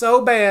sucks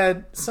so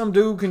bad, some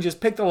dude can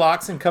just pick the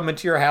locks and come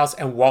into your house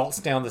and waltz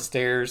down the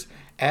stairs.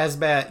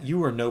 Asbat,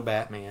 you are no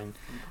Batman.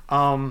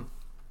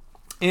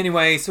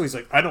 Anyway, so he's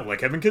like, I don't like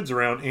having kids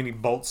around, and he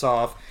bolts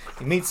off.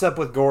 He meets up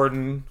with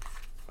Gordon.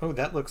 Oh,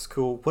 that looks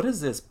cool. What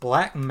is this?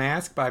 Black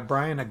Mask by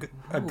Brian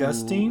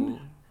Augustine?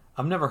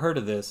 I've never heard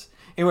of this.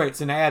 Anyway, it's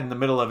an ad in the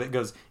middle of it. It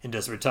goes, in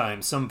desperate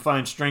times, some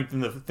find strength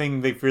in the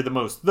thing they fear the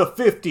most, the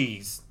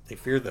 50s. They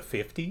fear the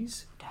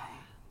 50s?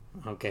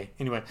 Okay,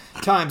 anyway.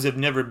 Times have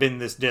never been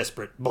this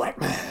desperate. Black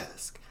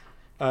Mask.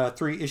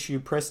 3-issue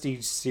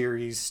Prestige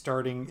series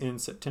starting in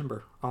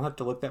September. I'll have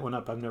to look that one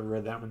up. I've never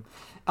read that one.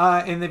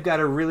 And they've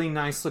got a really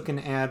nice looking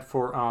ad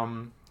for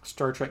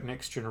Star Trek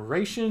Next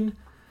Generation.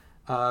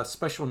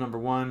 Special number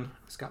 1.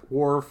 It's got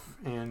Worf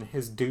and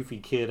his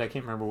doofy kid. I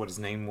can't remember what his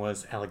name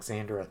was.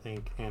 Alexander, I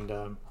think. And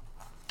anyway.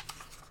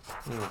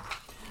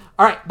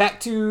 All right,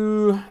 back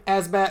to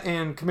Asbat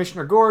and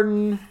Commissioner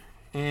Gordon.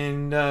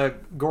 And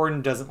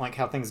Gordon doesn't like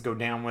how things go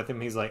down with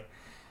him. He's like,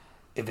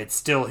 if it's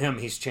still him,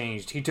 he's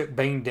changed. He took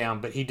Bane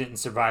down, but he didn't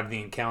survive the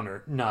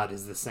encounter. Not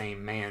as the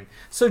same man.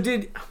 So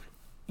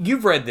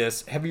you've read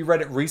this. Have you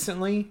read it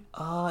recently?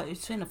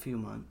 It's been a few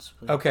months.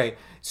 But... Okay.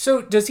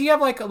 So does he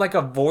have like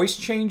a voice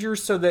changer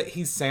so that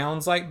he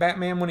sounds like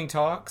Batman when he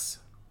talks?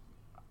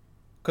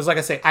 Because like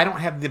I say, I don't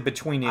have the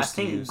between issues. I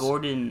think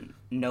Gordon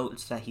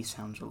notes that he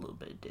sounds a little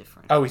bit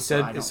different. Oh, he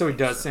said so he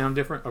does sound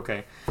different?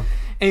 Okay.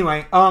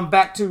 Anyway,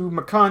 back to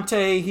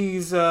Mercante.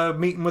 He's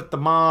meeting with the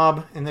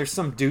mob, and there's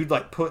some dude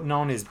like putting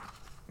on his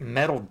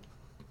metal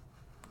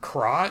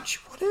crotch.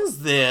 What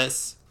is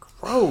this?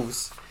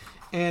 Gross.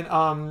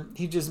 And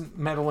he just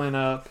meddling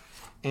up,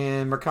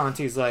 and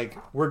Mercante's like,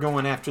 we're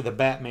going after the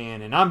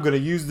Batman, and I'm going to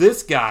use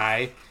this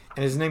guy,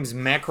 and his name's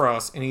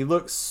Macross, and he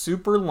looks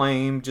super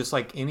lame, just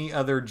like any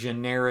other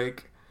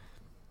generic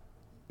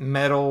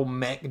metal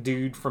mech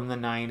dude from the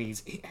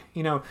 90s.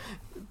 You know,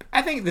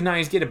 I think the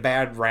 90s get a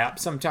bad rap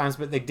sometimes,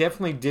 but they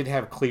definitely did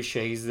have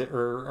cliches that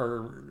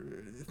are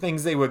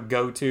things they would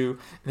go to.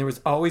 And there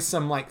was always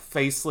some like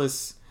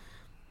faceless,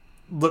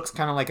 looks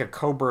kind of like a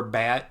Cobra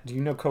Bat. Do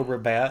you know Cobra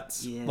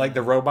Bats? Yeah. Like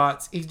the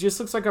robots. He just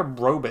looks like a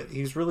robot.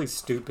 He's really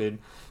stupid.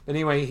 But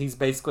anyway, he's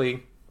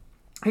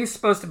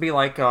supposed to be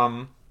like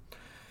the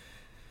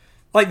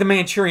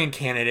Manchurian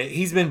Candidate.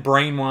 He's been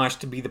brainwashed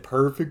to be the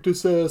perfect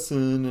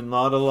assassin and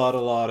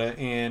lotta.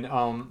 And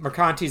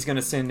Mercante's going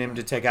to send him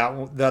to take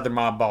out the other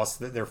mob boss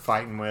that they're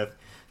fighting with.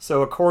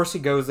 So, of course, he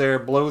goes there,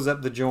 blows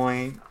up the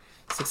joint,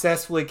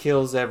 successfully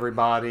kills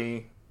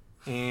everybody.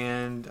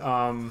 And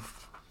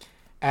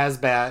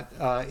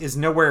Asbat is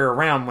nowhere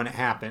around when it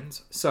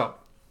happens. So,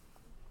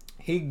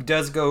 he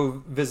does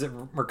go visit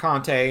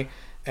Mercante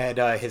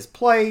at his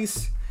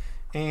place.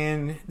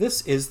 And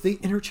this is the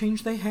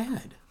interchange they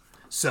had.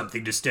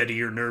 Something to steady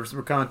your nerves,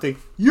 Mercante.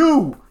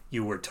 You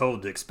were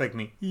told to expect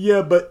me.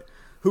 Yeah, but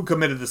who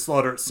committed the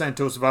slaughter at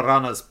Santos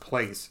Varana's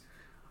place?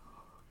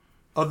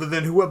 Other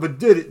than whoever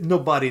did it,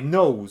 nobody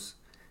knows.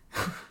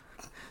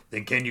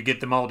 Then can you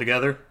get them all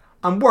together?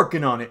 I'm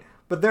working on it,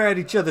 but they're at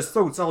each other's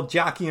throats all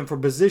jockeying for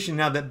position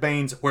now that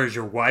Bane's, where's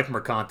your wife,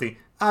 Mercante,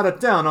 out of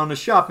town on a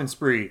shopping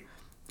spree.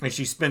 And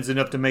she spends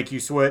enough to make you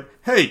sweat.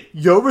 Hey,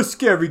 you're a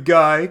scary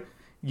guy.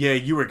 Yeah,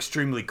 you were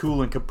extremely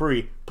cool in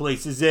Capri.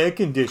 Place is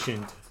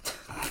air-conditioned.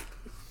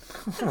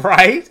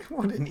 Right?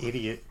 What an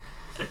idiot.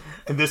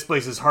 And this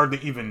place is hardly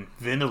even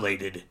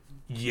ventilated.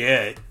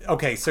 Yeah.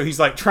 Okay, so he's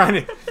like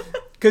trying to...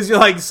 Because you're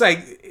like,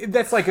 say,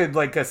 that's like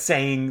a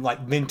saying, like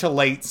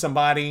ventilate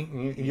somebody.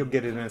 You'll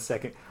get it in a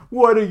second.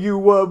 What are you,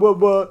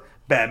 what?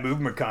 Bad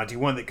move, Mercante.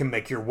 One that can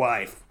make your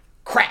wife.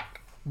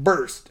 Crack.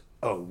 Burst.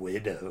 A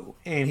widow.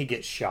 And he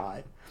gets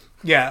shot.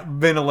 Yeah,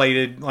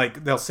 ventilated.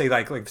 Like, they'll say,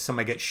 like if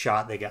somebody gets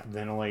shot, they got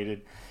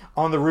ventilated.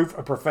 On the roof,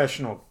 a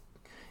professional.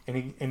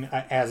 And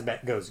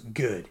Asbat goes,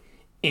 good.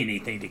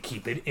 Anything to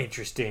keep it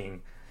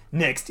interesting.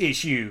 Next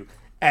issue,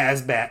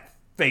 Asbat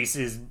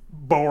faces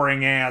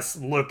boring ass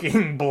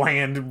looking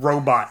bland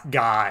robot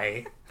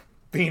guy.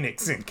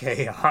 Phoenix in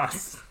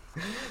Chaos.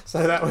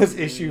 So that was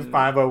issue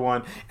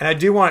 501. And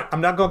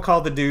I'm not going to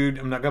call the dude,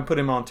 I'm not going to put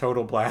him on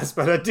total blast,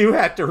 but I do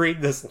have to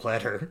read this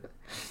letter.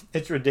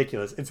 It's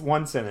ridiculous. It's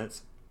one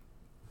sentence.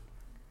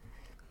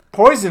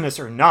 Poisonous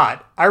or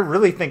not, I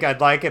really think I'd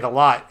like it a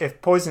lot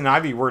if Poison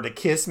Ivy were to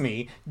kiss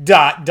me. ...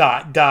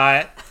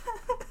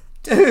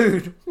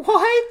 Dude,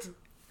 what?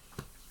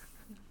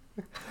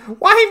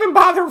 Why even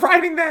bother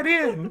writing that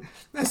in?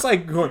 That's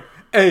like going,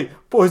 hey,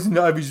 Poison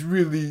Ivy's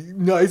really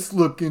nice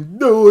looking.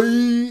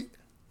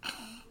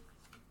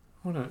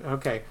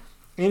 Okay.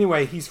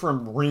 Anyway, he's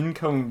from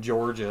Rincon,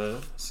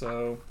 Georgia.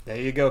 So,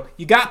 there you go.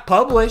 You got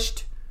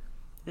published.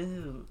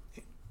 Ew.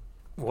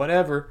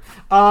 Whatever.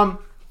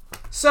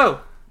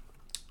 So,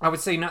 I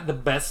would say not the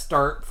best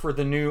start for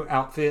the new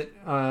outfit,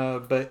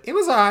 but it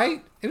was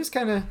alright. It was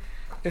kind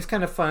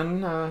of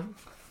fun,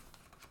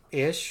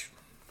 ish.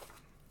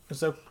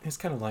 It's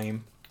kind of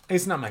lame.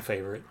 It's not my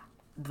favorite.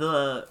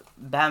 The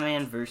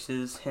Batman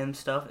versus him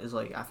stuff is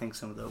like, I think,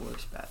 some of the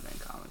worst Batman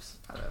comics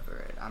I've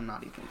ever read. I'm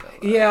not even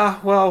going to. Yeah,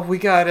 well, we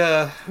got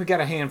a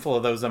handful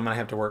of those I'm gonna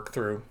have to work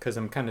through because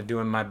I'm kind of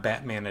doing my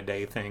Batman a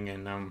day thing,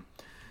 and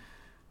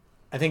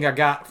I think I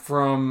got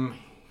from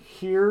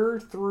here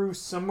through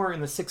somewhere in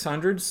the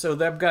 600s, so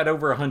I've got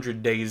over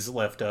 100 days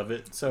left of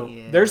it. So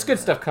there's good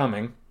stuff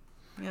coming.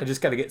 Yep. I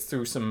just got to get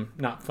through some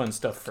not fun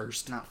stuff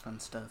first. Not fun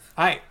stuff.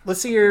 All right,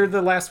 let's see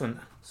the last one.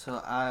 So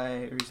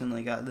I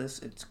recently got this.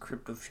 It's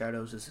Crypt of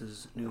Shadows. This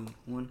is new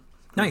one.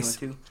 Nice.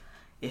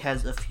 It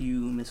has a few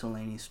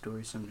miscellaneous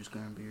stories, so I'm just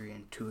going to be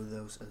reading 2 of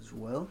those as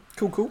well.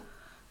 Cool.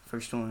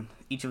 First one.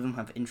 Each of them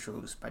have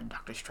intros by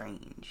Doctor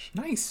Strange.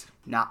 Nice.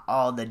 Not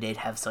all the dead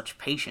have such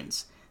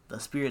patience. The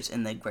spirits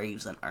in their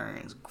graves and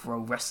urns grow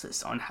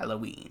restless on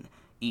Halloween,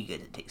 eager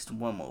to taste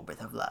one more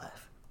breath of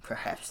life.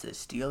 Perhaps they're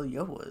still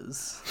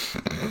yours.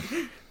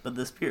 But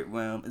the spirit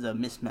realm is a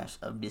mismatch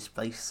of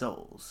displaced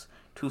souls,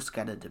 too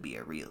scattered to be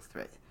a real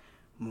threat.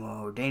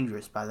 More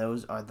dangerous by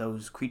those are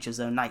those creatures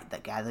of night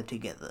that gather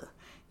together.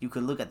 You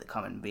could look at the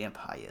common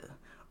vampire,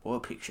 or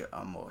picture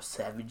a more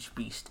savage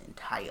beast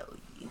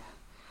entirely.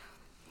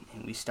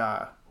 And we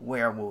start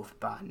Werewolf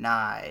by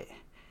Night,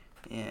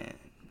 and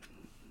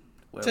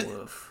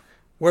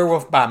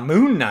Werewolf by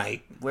Moon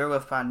Knight.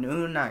 Werewolf by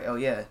Moon Knight. Oh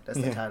yeah, that's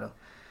the title.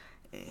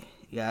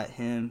 You got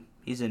him.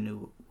 He's a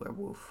new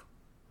werewolf.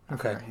 I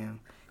forgot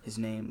his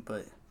name,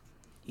 but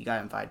he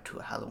got invited to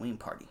a Halloween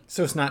party.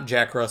 So it's not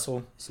Jack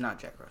Russell? It's not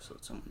Jack Russell.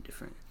 It's someone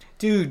different.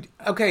 Dude,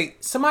 okay,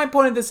 somebody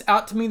pointed this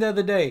out to me the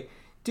other day.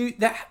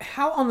 Dude,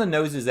 how on the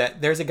nose is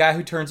that? There's a guy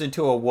who turns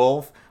into a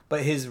wolf,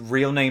 but his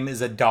real name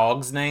is a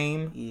dog's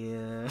name?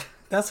 Yeah.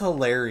 That's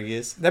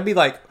hilarious. That'd be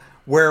like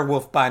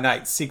Werewolf by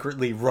Night,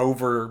 secretly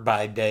Rover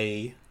by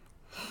day.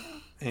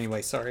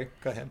 Anyway, sorry.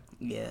 Go ahead.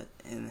 Yeah,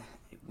 and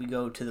we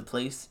go to the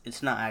place.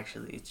 It's not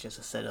actually, it's just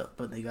a setup,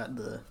 but they got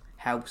the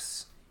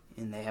house,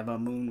 and they have a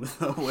moon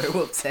with a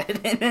werewolf's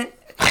head in it.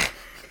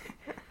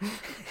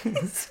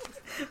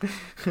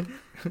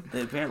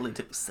 They apparently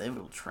took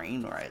several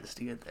train rides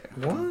to get there.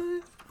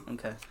 What?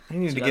 Okay. You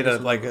need to get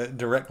a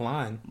direct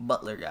line.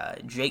 Butler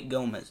guy. Jake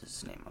Gomez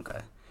is his name,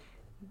 okay.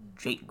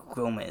 Jake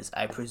Gomez,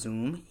 I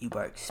presume you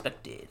are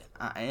expected.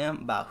 I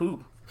am. By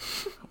who?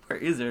 Where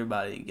is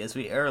everybody? Guess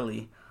we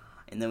early.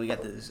 And then we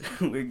got this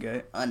weird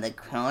guy. On the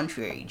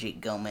contrary, Jake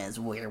Gomez,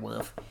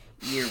 werewolf,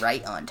 you're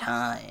right on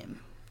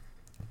time.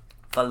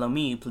 Follow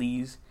me,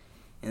 please.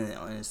 And then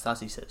on his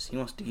thoughts, he says he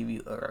wants to give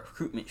you a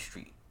recruitment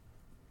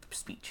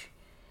speech.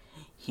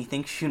 He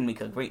thinks you'd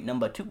make a great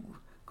number 2,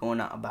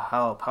 going on about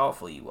how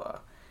powerful you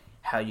are,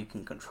 how you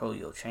can control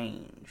your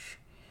change.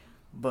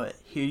 But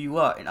here you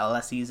are, and all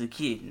I see is a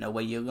kid. No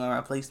way you're gonna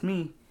replace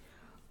me.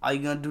 All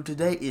you're gonna do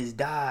today is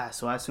die.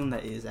 So I assume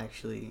that is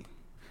actually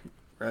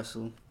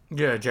Russell.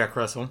 Yeah, Jack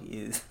Russell.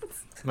 Yes.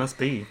 Must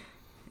be.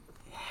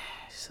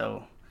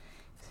 So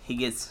he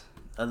gets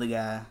other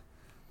guy,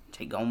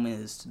 Jake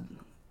Gomez, to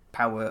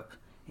power up.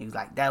 He was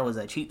like, that was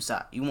a cheap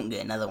shot. You won't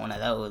get another one of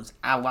those.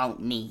 I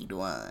won't need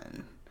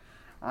one.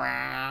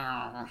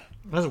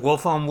 That's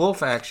wolf on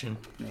wolf action.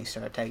 And they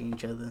start attacking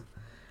each other.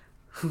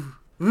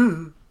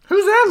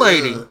 Who's that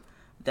lady?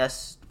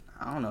 That's,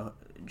 I don't know,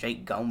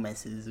 Jake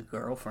Gomez's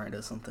girlfriend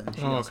or something.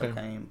 She also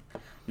came.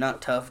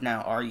 Not tough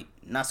now, are you?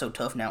 Not so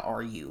tough now,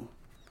 are you?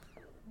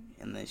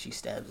 And then she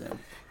stabs him.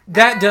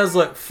 That does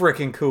look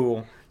freaking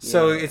cool. Yeah.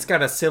 So it's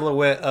got a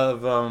silhouette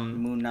of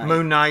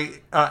Moon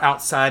Knight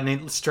outside,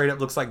 and it straight up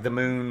looks like the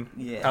moon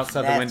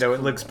outside the window. Cool.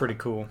 It looks pretty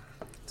cool.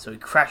 So he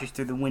crashes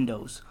through the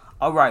windows.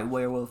 All right,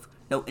 werewolf.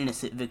 No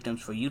innocent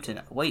victims for you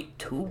tonight. Wait,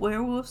 2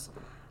 werewolves?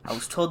 I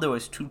was told there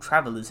was 2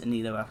 travelers in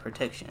need of our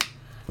protection.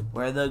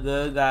 We're the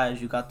good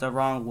guys. You got the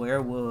wrong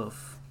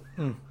werewolf.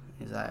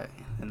 He's like,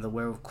 and the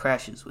werewolf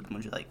crashes with a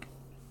bunch of like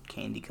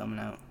candy coming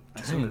out.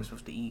 Like something we're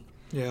supposed to eat.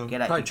 Yeah,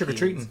 probably trick or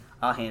treating.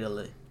 I'll handle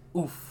it.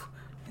 Oof.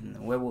 And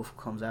the werewolf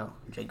comes out.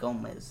 Jake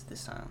Gomez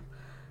this time.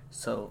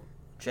 So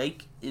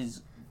Jake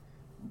is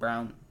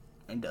brown,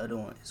 and the other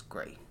one is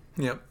gray.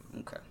 Yep.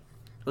 Okay.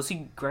 Was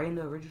he gray in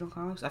the original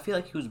comics? I feel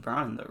like he was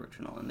brown in the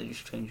original, and they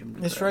just changed him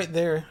to It's gray. right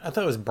there. I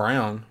thought it was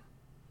brown.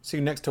 See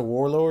next to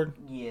Warlord?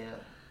 Yeah.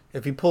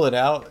 If you pull it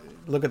out,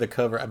 look at the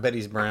cover. I bet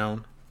he's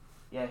brown.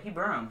 Yeah, he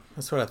brown.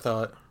 That's what I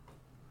thought.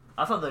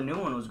 I thought the new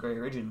one was gray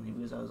originally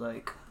because I was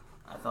like,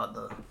 I thought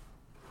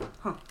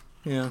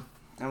Yeah,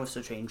 I must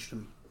have changed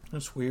him.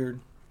 that's weird.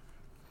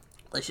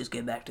 Let's just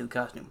get back to the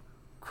costume.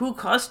 Cool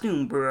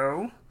costume,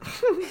 bro.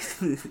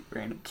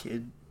 Random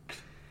kid.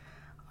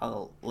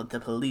 I'll let the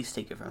police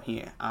take it from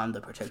here. I'm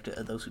the protector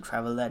of those who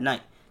travel at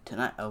night.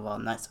 Tonight, of all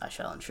nights, I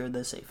shall ensure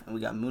they're safe. And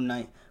we got Moon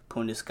Knight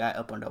pulling this guy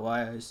up on the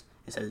wires.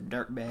 It says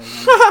Dirtbag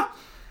on it.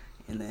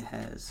 And it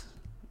has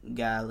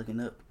guy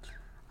looking up.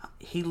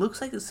 He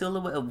looks like the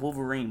silhouette of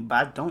Wolverine, but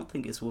I don't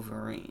think it's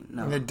Wolverine.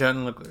 No. It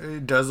doesn't look.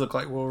 It does look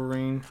like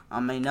Wolverine. I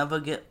may never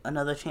get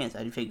another chance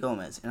at Fate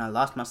Gomez, and I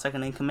lost my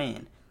second in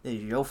command. This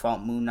is your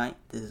fault, Moon Knight.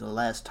 This is the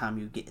last time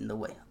you get in the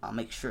way. I'll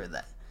make sure of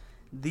that.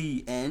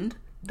 The end. ...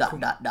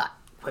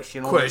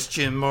 Question mark.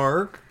 Question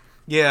mark.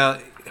 Yeah.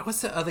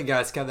 What's the other guy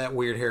that's got that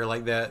weird hair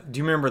like that? Do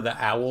you remember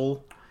the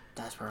owl?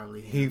 That's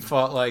probably him. He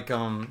fought like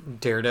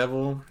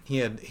Daredevil. He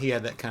had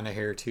that kind of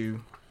hair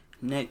too.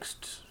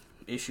 Next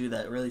issue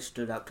that really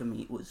stood out to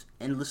me was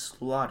Endless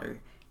Slaughter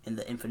in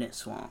the Infinite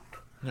Swamp.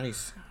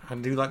 Nice. I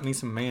do like me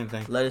some Man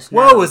Thing. Let us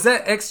Whoa, know. is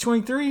that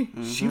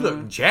X-23? She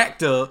looked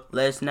jacked up.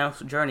 Let us now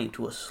journey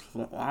to a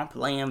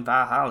swampland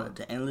Valhalla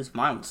to endless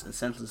violence and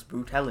senseless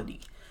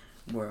brutality,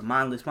 where a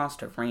mindless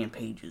monster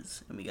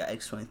rampages. And we got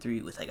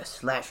X-23 with like a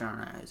slash on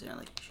her eyes, and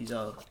like she's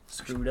all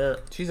screwed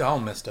up, She's all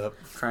messed up.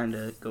 trying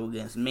to go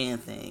against Man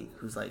Thing,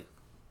 who's like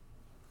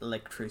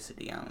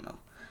electricity. I don't know.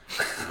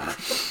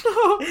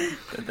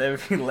 With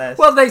every last.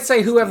 Well, they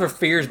say whoever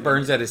fears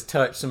burns at his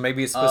touch, so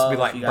maybe it's supposed to be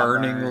like she got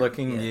burning burned.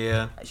 looking.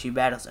 Yeah. She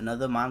battles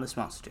another mindless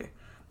monster.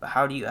 But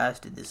how do you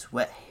ask did this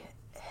wet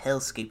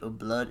hellscape of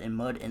blood and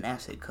mud and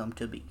acid come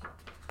to be?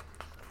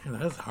 Yeah,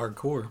 that's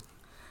hardcore.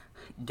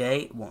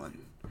 Day 1.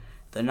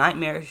 The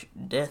nightmarish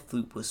death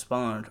loop was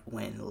spawned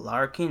when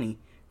Lara Kinney,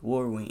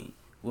 Wolverine,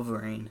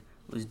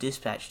 was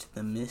dispatched to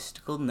the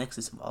mystical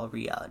nexus of all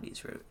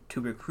realities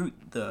to recruit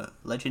the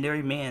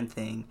legendary Man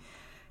Thing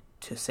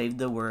to save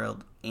the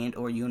world and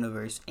or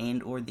universe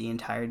and or the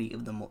entirety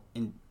of the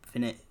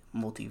infinite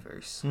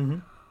multiverse. Mm-hmm.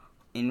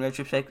 In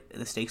retrospect,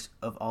 the stakes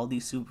of all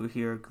these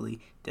superheroically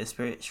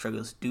desperate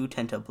struggles do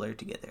tend to blur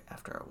together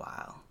after a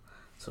while.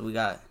 So we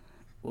got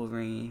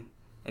Wolverine,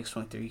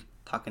 X-23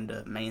 talking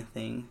to Man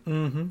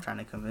Thing, trying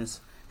to convince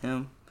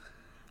him.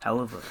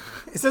 However,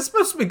 Is that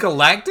supposed to be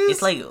Galactus?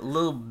 it's like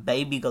little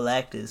baby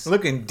Galactus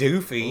looking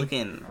doofy.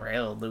 looking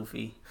real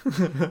doofy.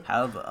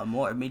 However, a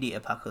more immediate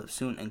apocalypse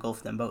soon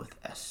engulfed them both.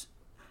 As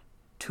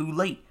too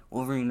late,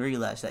 Wolverine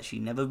realized that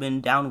she'd never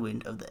been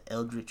downwind of the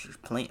eldritch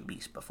plant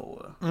beast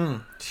before.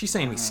 She's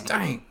saying he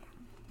stank.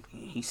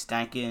 He's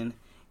stanking,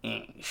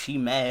 and she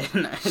mad.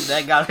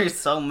 That got her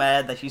so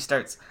mad that she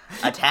starts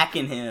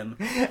attacking him.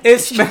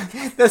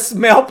 The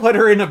smell put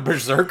her in a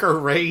berserker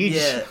rage.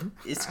 Yeah,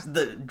 it's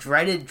the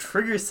dreaded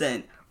trigger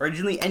scent,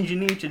 originally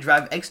engineered to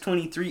drive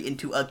X-23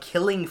 into a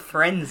killing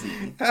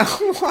frenzy.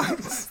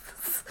 What?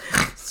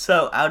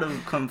 So, out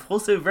of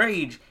compulsive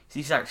rage,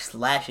 she starts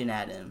slashing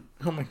at him.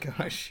 Oh my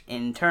gosh.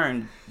 In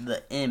turn,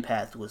 the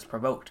empath was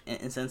provoked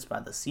and incensed by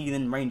the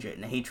seething ranger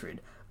and the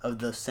hatred of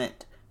the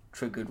scent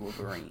triggered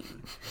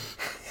Wolverine.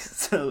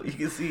 So you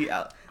can see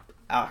out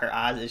her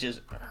eyes, it's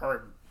just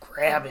her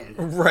grabbing.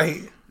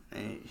 Right.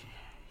 And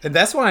And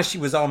that's why she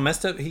was all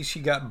messed up. She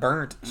got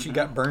burnt. She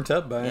got burnt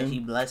up by yeah, him. he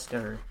blessed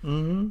her.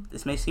 Mm-hmm.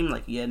 This may seem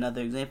like yet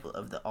another example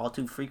of the all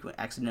too frequent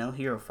accidental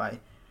hero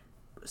fight,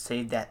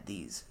 save that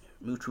these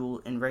mutual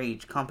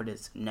enraged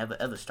combatants never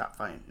ever stop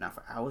fighting. Not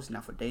for hours,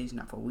 not for days,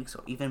 not for weeks,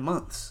 or even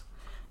months.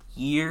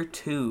 Year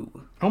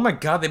 2. Oh my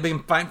god, they've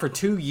been fighting for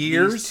 2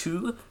 years? These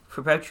two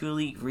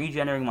perpetually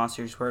regenerating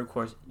monsters were, of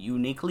course,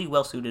 uniquely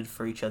well suited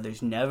for each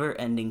other's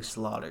never-ending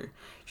slaughter.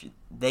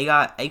 They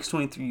got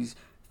X-23's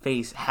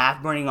face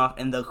half burning off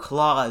and the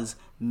claws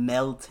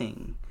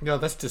melting Yo,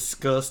 that's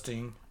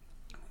disgusting.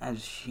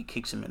 as she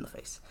kicks him in the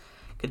face.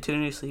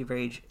 Continuously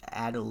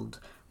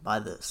rage-addled by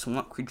the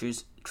swamp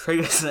creature's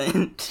trigger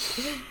scent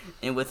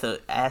and with an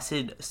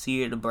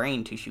acid-seared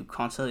brain tissue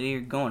constantly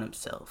undergoing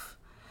himself.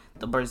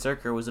 The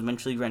Berserker was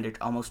eventually rendered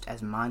almost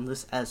as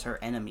mindless as her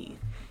enemy.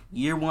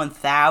 Year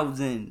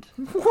 1000.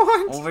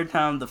 What? Over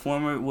time, the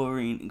former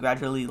Wolverine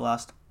gradually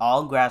lost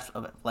all grasp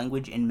of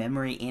language and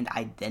memory and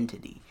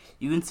identity.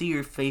 You can see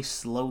her face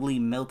slowly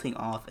melting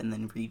off and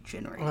then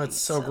regenerating. Oh, it's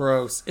so itself.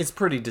 gross. It's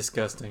pretty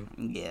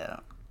disgusting. Yeah.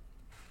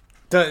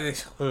 The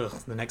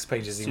next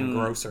page is even Soon,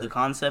 grosser. the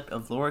concept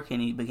of Laura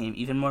Kinney became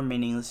even more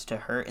meaningless to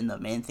her in the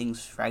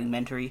Man-Thing's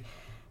fragmentary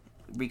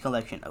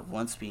recollection of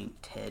once being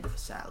Ted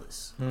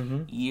Sallis.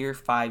 Year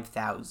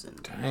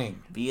 5000.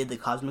 Dang. Via the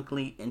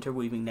cosmically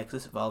interweaving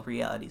nexus of all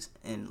realities,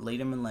 in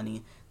later millennia,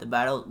 the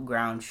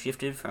battleground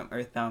shifted from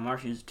earthbound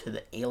marshes to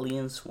the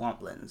alien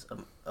swamplands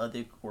of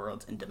other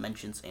worlds and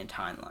dimensions and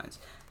timelines.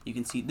 You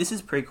can see, this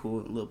is pretty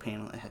cool, little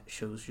panel. It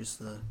shows just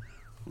the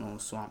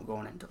swamp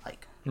going into,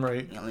 like,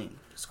 Right. alien.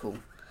 It's cool.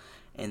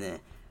 And then,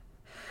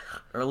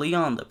 Early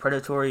on, the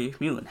predatory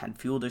mutant had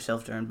fueled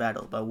herself during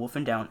battle by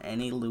wolfing down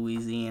any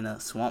Louisiana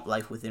swamp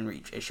life within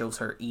reach. It shows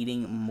her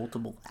eating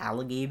multiple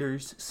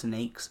alligators,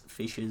 snakes,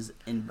 fishes,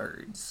 and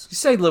birds. You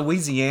say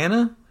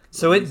Louisiana?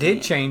 So it Louisiana.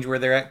 did change where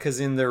they're at, because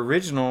in the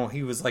original,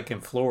 he was like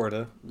in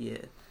Florida. Yeah.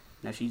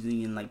 Now she's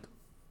eating, like,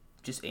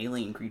 just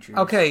alien creatures.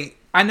 Okay,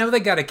 I know they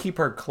got to keep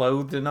her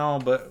clothed and all,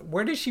 but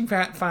where did she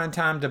find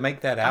time to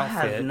make that I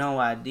outfit? have no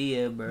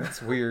idea, bro.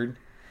 It's weird.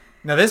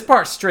 Now, this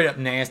part's straight up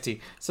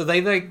nasty. So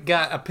they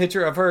got a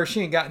picture of her.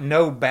 She ain't got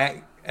no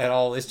back at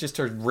all. It's just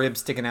her ribs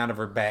sticking out of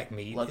her back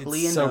meat.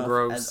 Luckily it's enough, so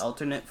gross. as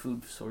alternate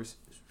food source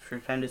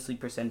stupendously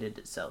presented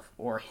itself,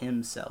 or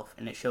himself,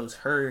 and it shows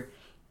her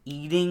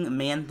eating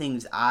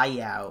Man-Thing's eye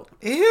out,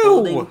 Ew!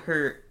 holding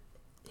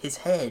his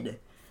head,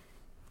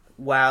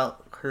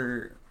 while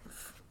her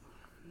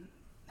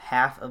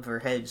half of her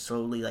head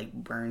slowly like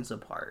burns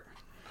apart.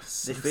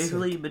 This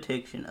visually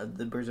depiction of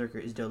the berserker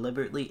is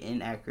deliberately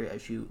inaccurate,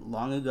 as you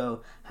long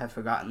ago have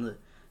forgotten the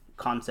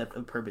concept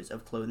of purpose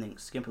of clothing,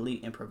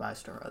 skimpily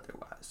improvised or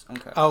otherwise.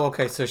 Okay. Oh,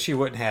 okay. So she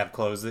wouldn't have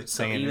clothes. It's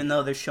So saying even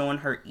though they're showing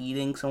her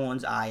eating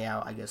someone's eye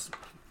out, I guess.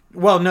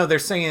 Well, no, they're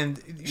saying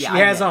she Yeah, I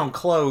has get on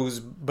clothes,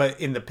 but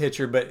in the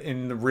picture, but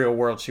in the real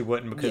world she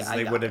wouldn't, because Yeah, I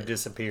they got would have it.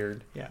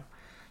 disappeared. Yeah,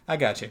 I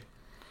got you.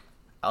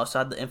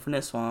 Outside the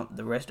infinite swamp,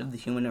 the rest of the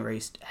human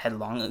race had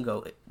long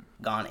ago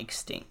gone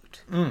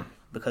extinct.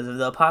 Because of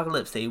the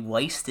apocalypse, they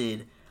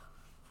wasted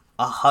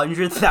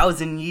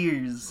 100,000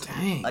 years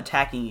Dang.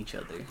 attacking each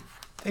other.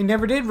 They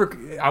never did.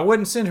 I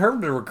wouldn't send her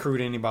to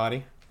recruit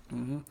anybody.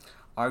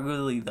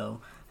 Arguably,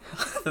 though,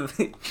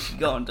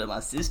 going to my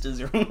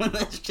sister's room and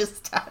that's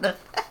just tied up.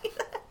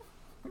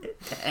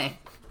 Dang.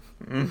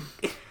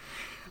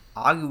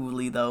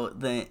 Arguably, though,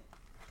 the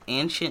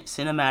ancient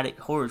cinematic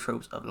horror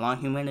tropes of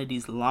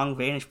humanity's long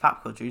vanished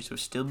pop cultures were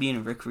still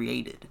being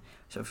recreated.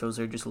 So it shows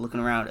her just looking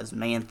around as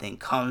Man-Thing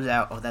comes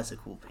out. Oh, that's a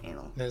cool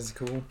panel. That's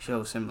cool.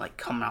 Shows him like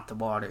coming out the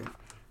water.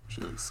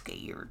 She looks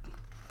scared.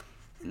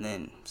 And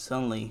then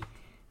suddenly,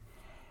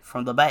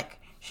 from the back,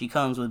 she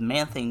comes with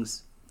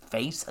Man-Thing's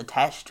face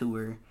attached to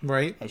her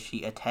Right. as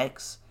she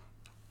attacks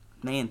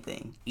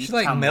Man-Thing. Each She's,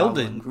 like, time melded.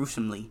 wobbling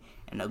gruesomely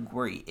in a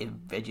great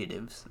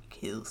vegetative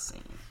kill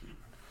scene.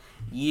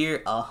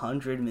 Year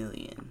 100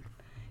 million.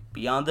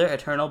 Beyond their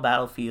eternal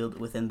battlefield,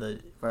 within the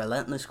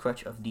relentless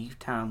crutch of deep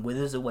time,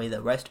 withers away the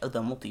rest of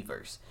the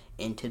multiverse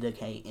into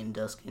decay in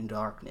dusk and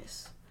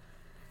darkness.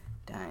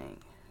 Dang.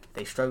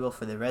 They struggle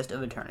for the rest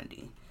of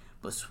eternity,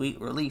 but sweet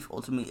relief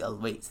ultimately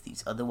awaits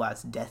these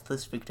otherwise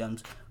deathless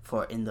victims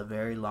for in the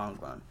very long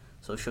run.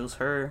 So it shows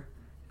her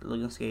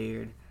looking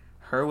scared,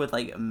 her with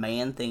like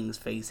Man-Thing's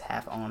face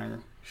half on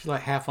her. She's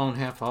like half on,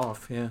 half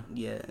off. Yeah.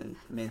 Yeah, and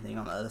Man-Thing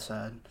on the other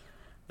side.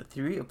 The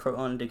theory of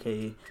proton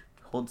decay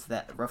holds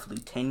that roughly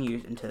 10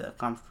 years into the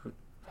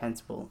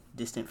comprehensible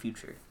distant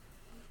future.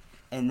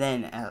 And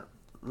then, at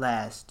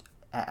last,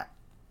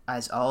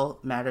 as all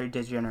matter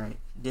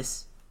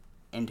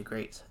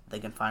disintegrates, they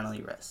can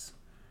finally rest.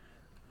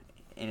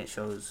 And it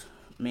shows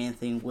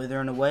Man-Thing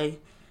withering away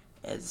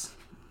as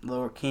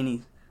Lower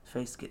Kenny's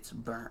face gets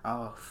burnt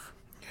off.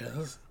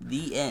 Yes.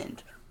 The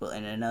end. Well,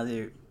 in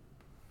another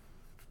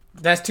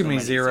That's too many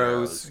many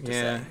zeros. zeros to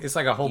Yeah. say. It's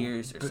like a whole.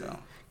 years or so.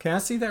 Can I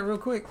see that real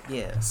quick?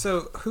 Yeah.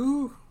 So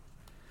who?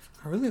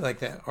 I really like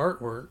that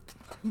artwork.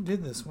 Who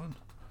did this one?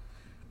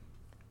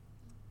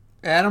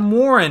 Adam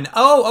Warren.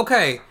 Oh,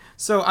 okay.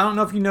 So I don't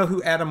know if you know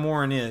who Adam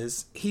Warren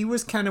is. He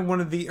was kind of one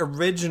of the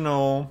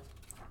original.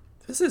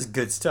 This is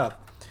good stuff.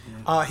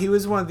 He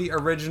was one of the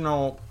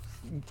original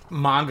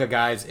manga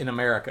guys in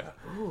America.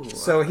 Ooh,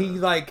 So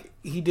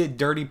he did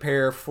Dirty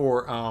Pair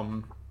for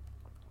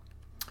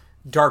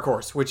Dark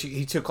Horse, which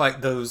he took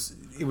like those.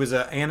 It was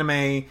an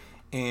anime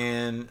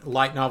and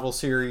light novel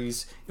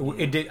series.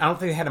 It did. I don't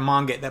think they had a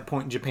manga at that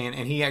point in Japan,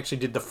 and he actually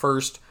did the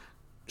first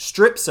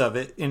strips of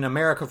it in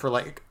America for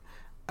like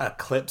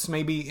Eclipse,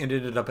 maybe, and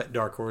ended up at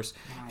Dark Horse.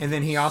 Nice. And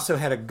then he also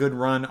had a good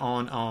run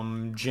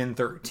on Gen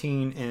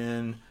 13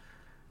 in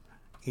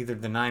either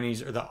the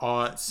 90s or the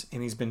aughts,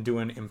 and he's been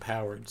doing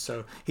Empowered.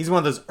 So he's one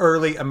of those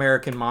early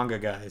American manga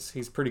guys.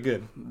 He's pretty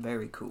good.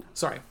 Very cool.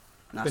 Sorry,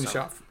 finish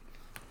off.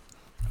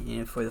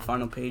 And for the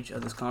final page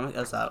of this comic,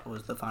 as that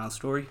was the final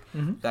story,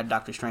 we got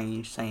Doctor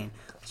Strange saying,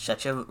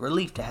 "Such a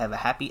relief to have a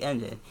happy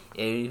ending,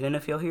 even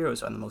if your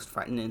heroes are the most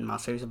frightening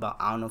monsters about."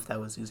 I don't know if that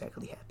was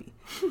exactly happy.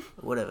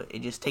 Whatever.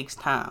 It just takes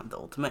time, the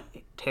ultimate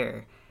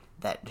terror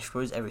that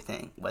destroys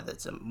everything, whether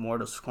it's a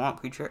mortal swamp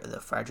creature or the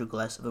fragile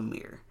glass of a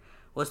mirror.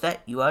 What's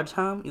that? You out of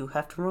time? You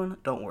have to run?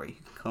 Don't worry.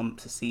 You can come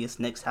to see us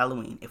next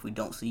Halloween if we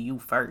don't see you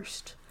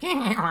first.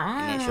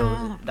 And it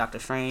shows Doctor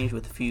Strange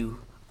with a few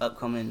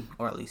upcoming,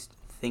 or at least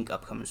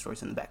upcoming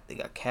stories in the back. They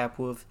got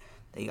Capwolf,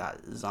 they got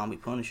Zombie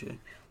Punisher,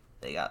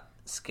 they got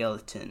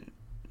Skeleton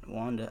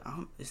Wanda.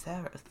 Is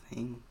that a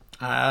thing?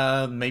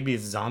 Maybe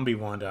it's Zombie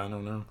Wanda. I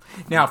don't know.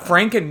 Now,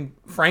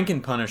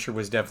 Franken Punisher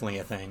was definitely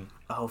a thing.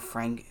 Oh,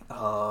 Frank.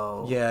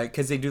 Oh. Yeah,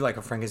 because they do like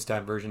a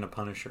Frankenstein version of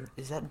Punisher.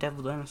 Is that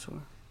Devil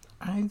Dinosaur?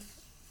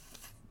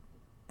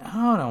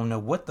 I don't know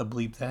what the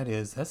bleep that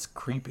is. That's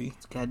creepy.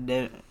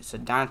 It's a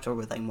dinosaur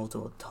with like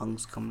multiple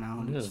tongues coming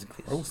out. It is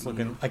gross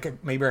looking.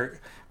 Like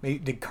maybe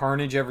did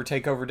Carnage ever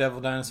take over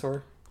Devil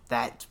Dinosaur?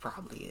 That's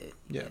probably it.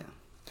 Yeah.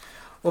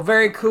 Well,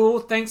 very cool.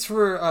 Thanks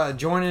for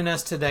joining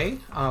us today.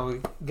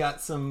 We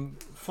got some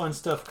fun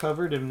stuff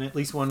covered and at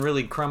least one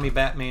really crummy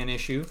Batman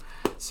issue.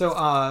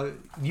 So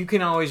you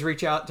can always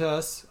reach out to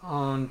us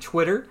on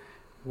Twitter.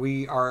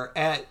 We are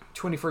at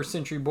 21st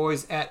Century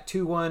Boys at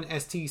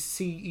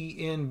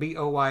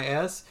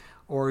 21STCENBOYS,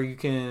 or you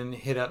can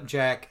hit up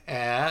Jack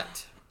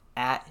at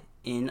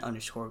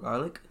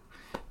 @in_garlic,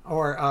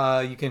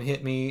 or you can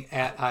hit me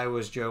at I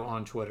was Joe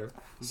on Twitter.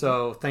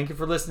 So thank you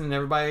for listening,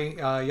 everybody.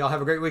 Y'all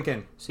have a great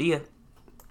weekend. See ya.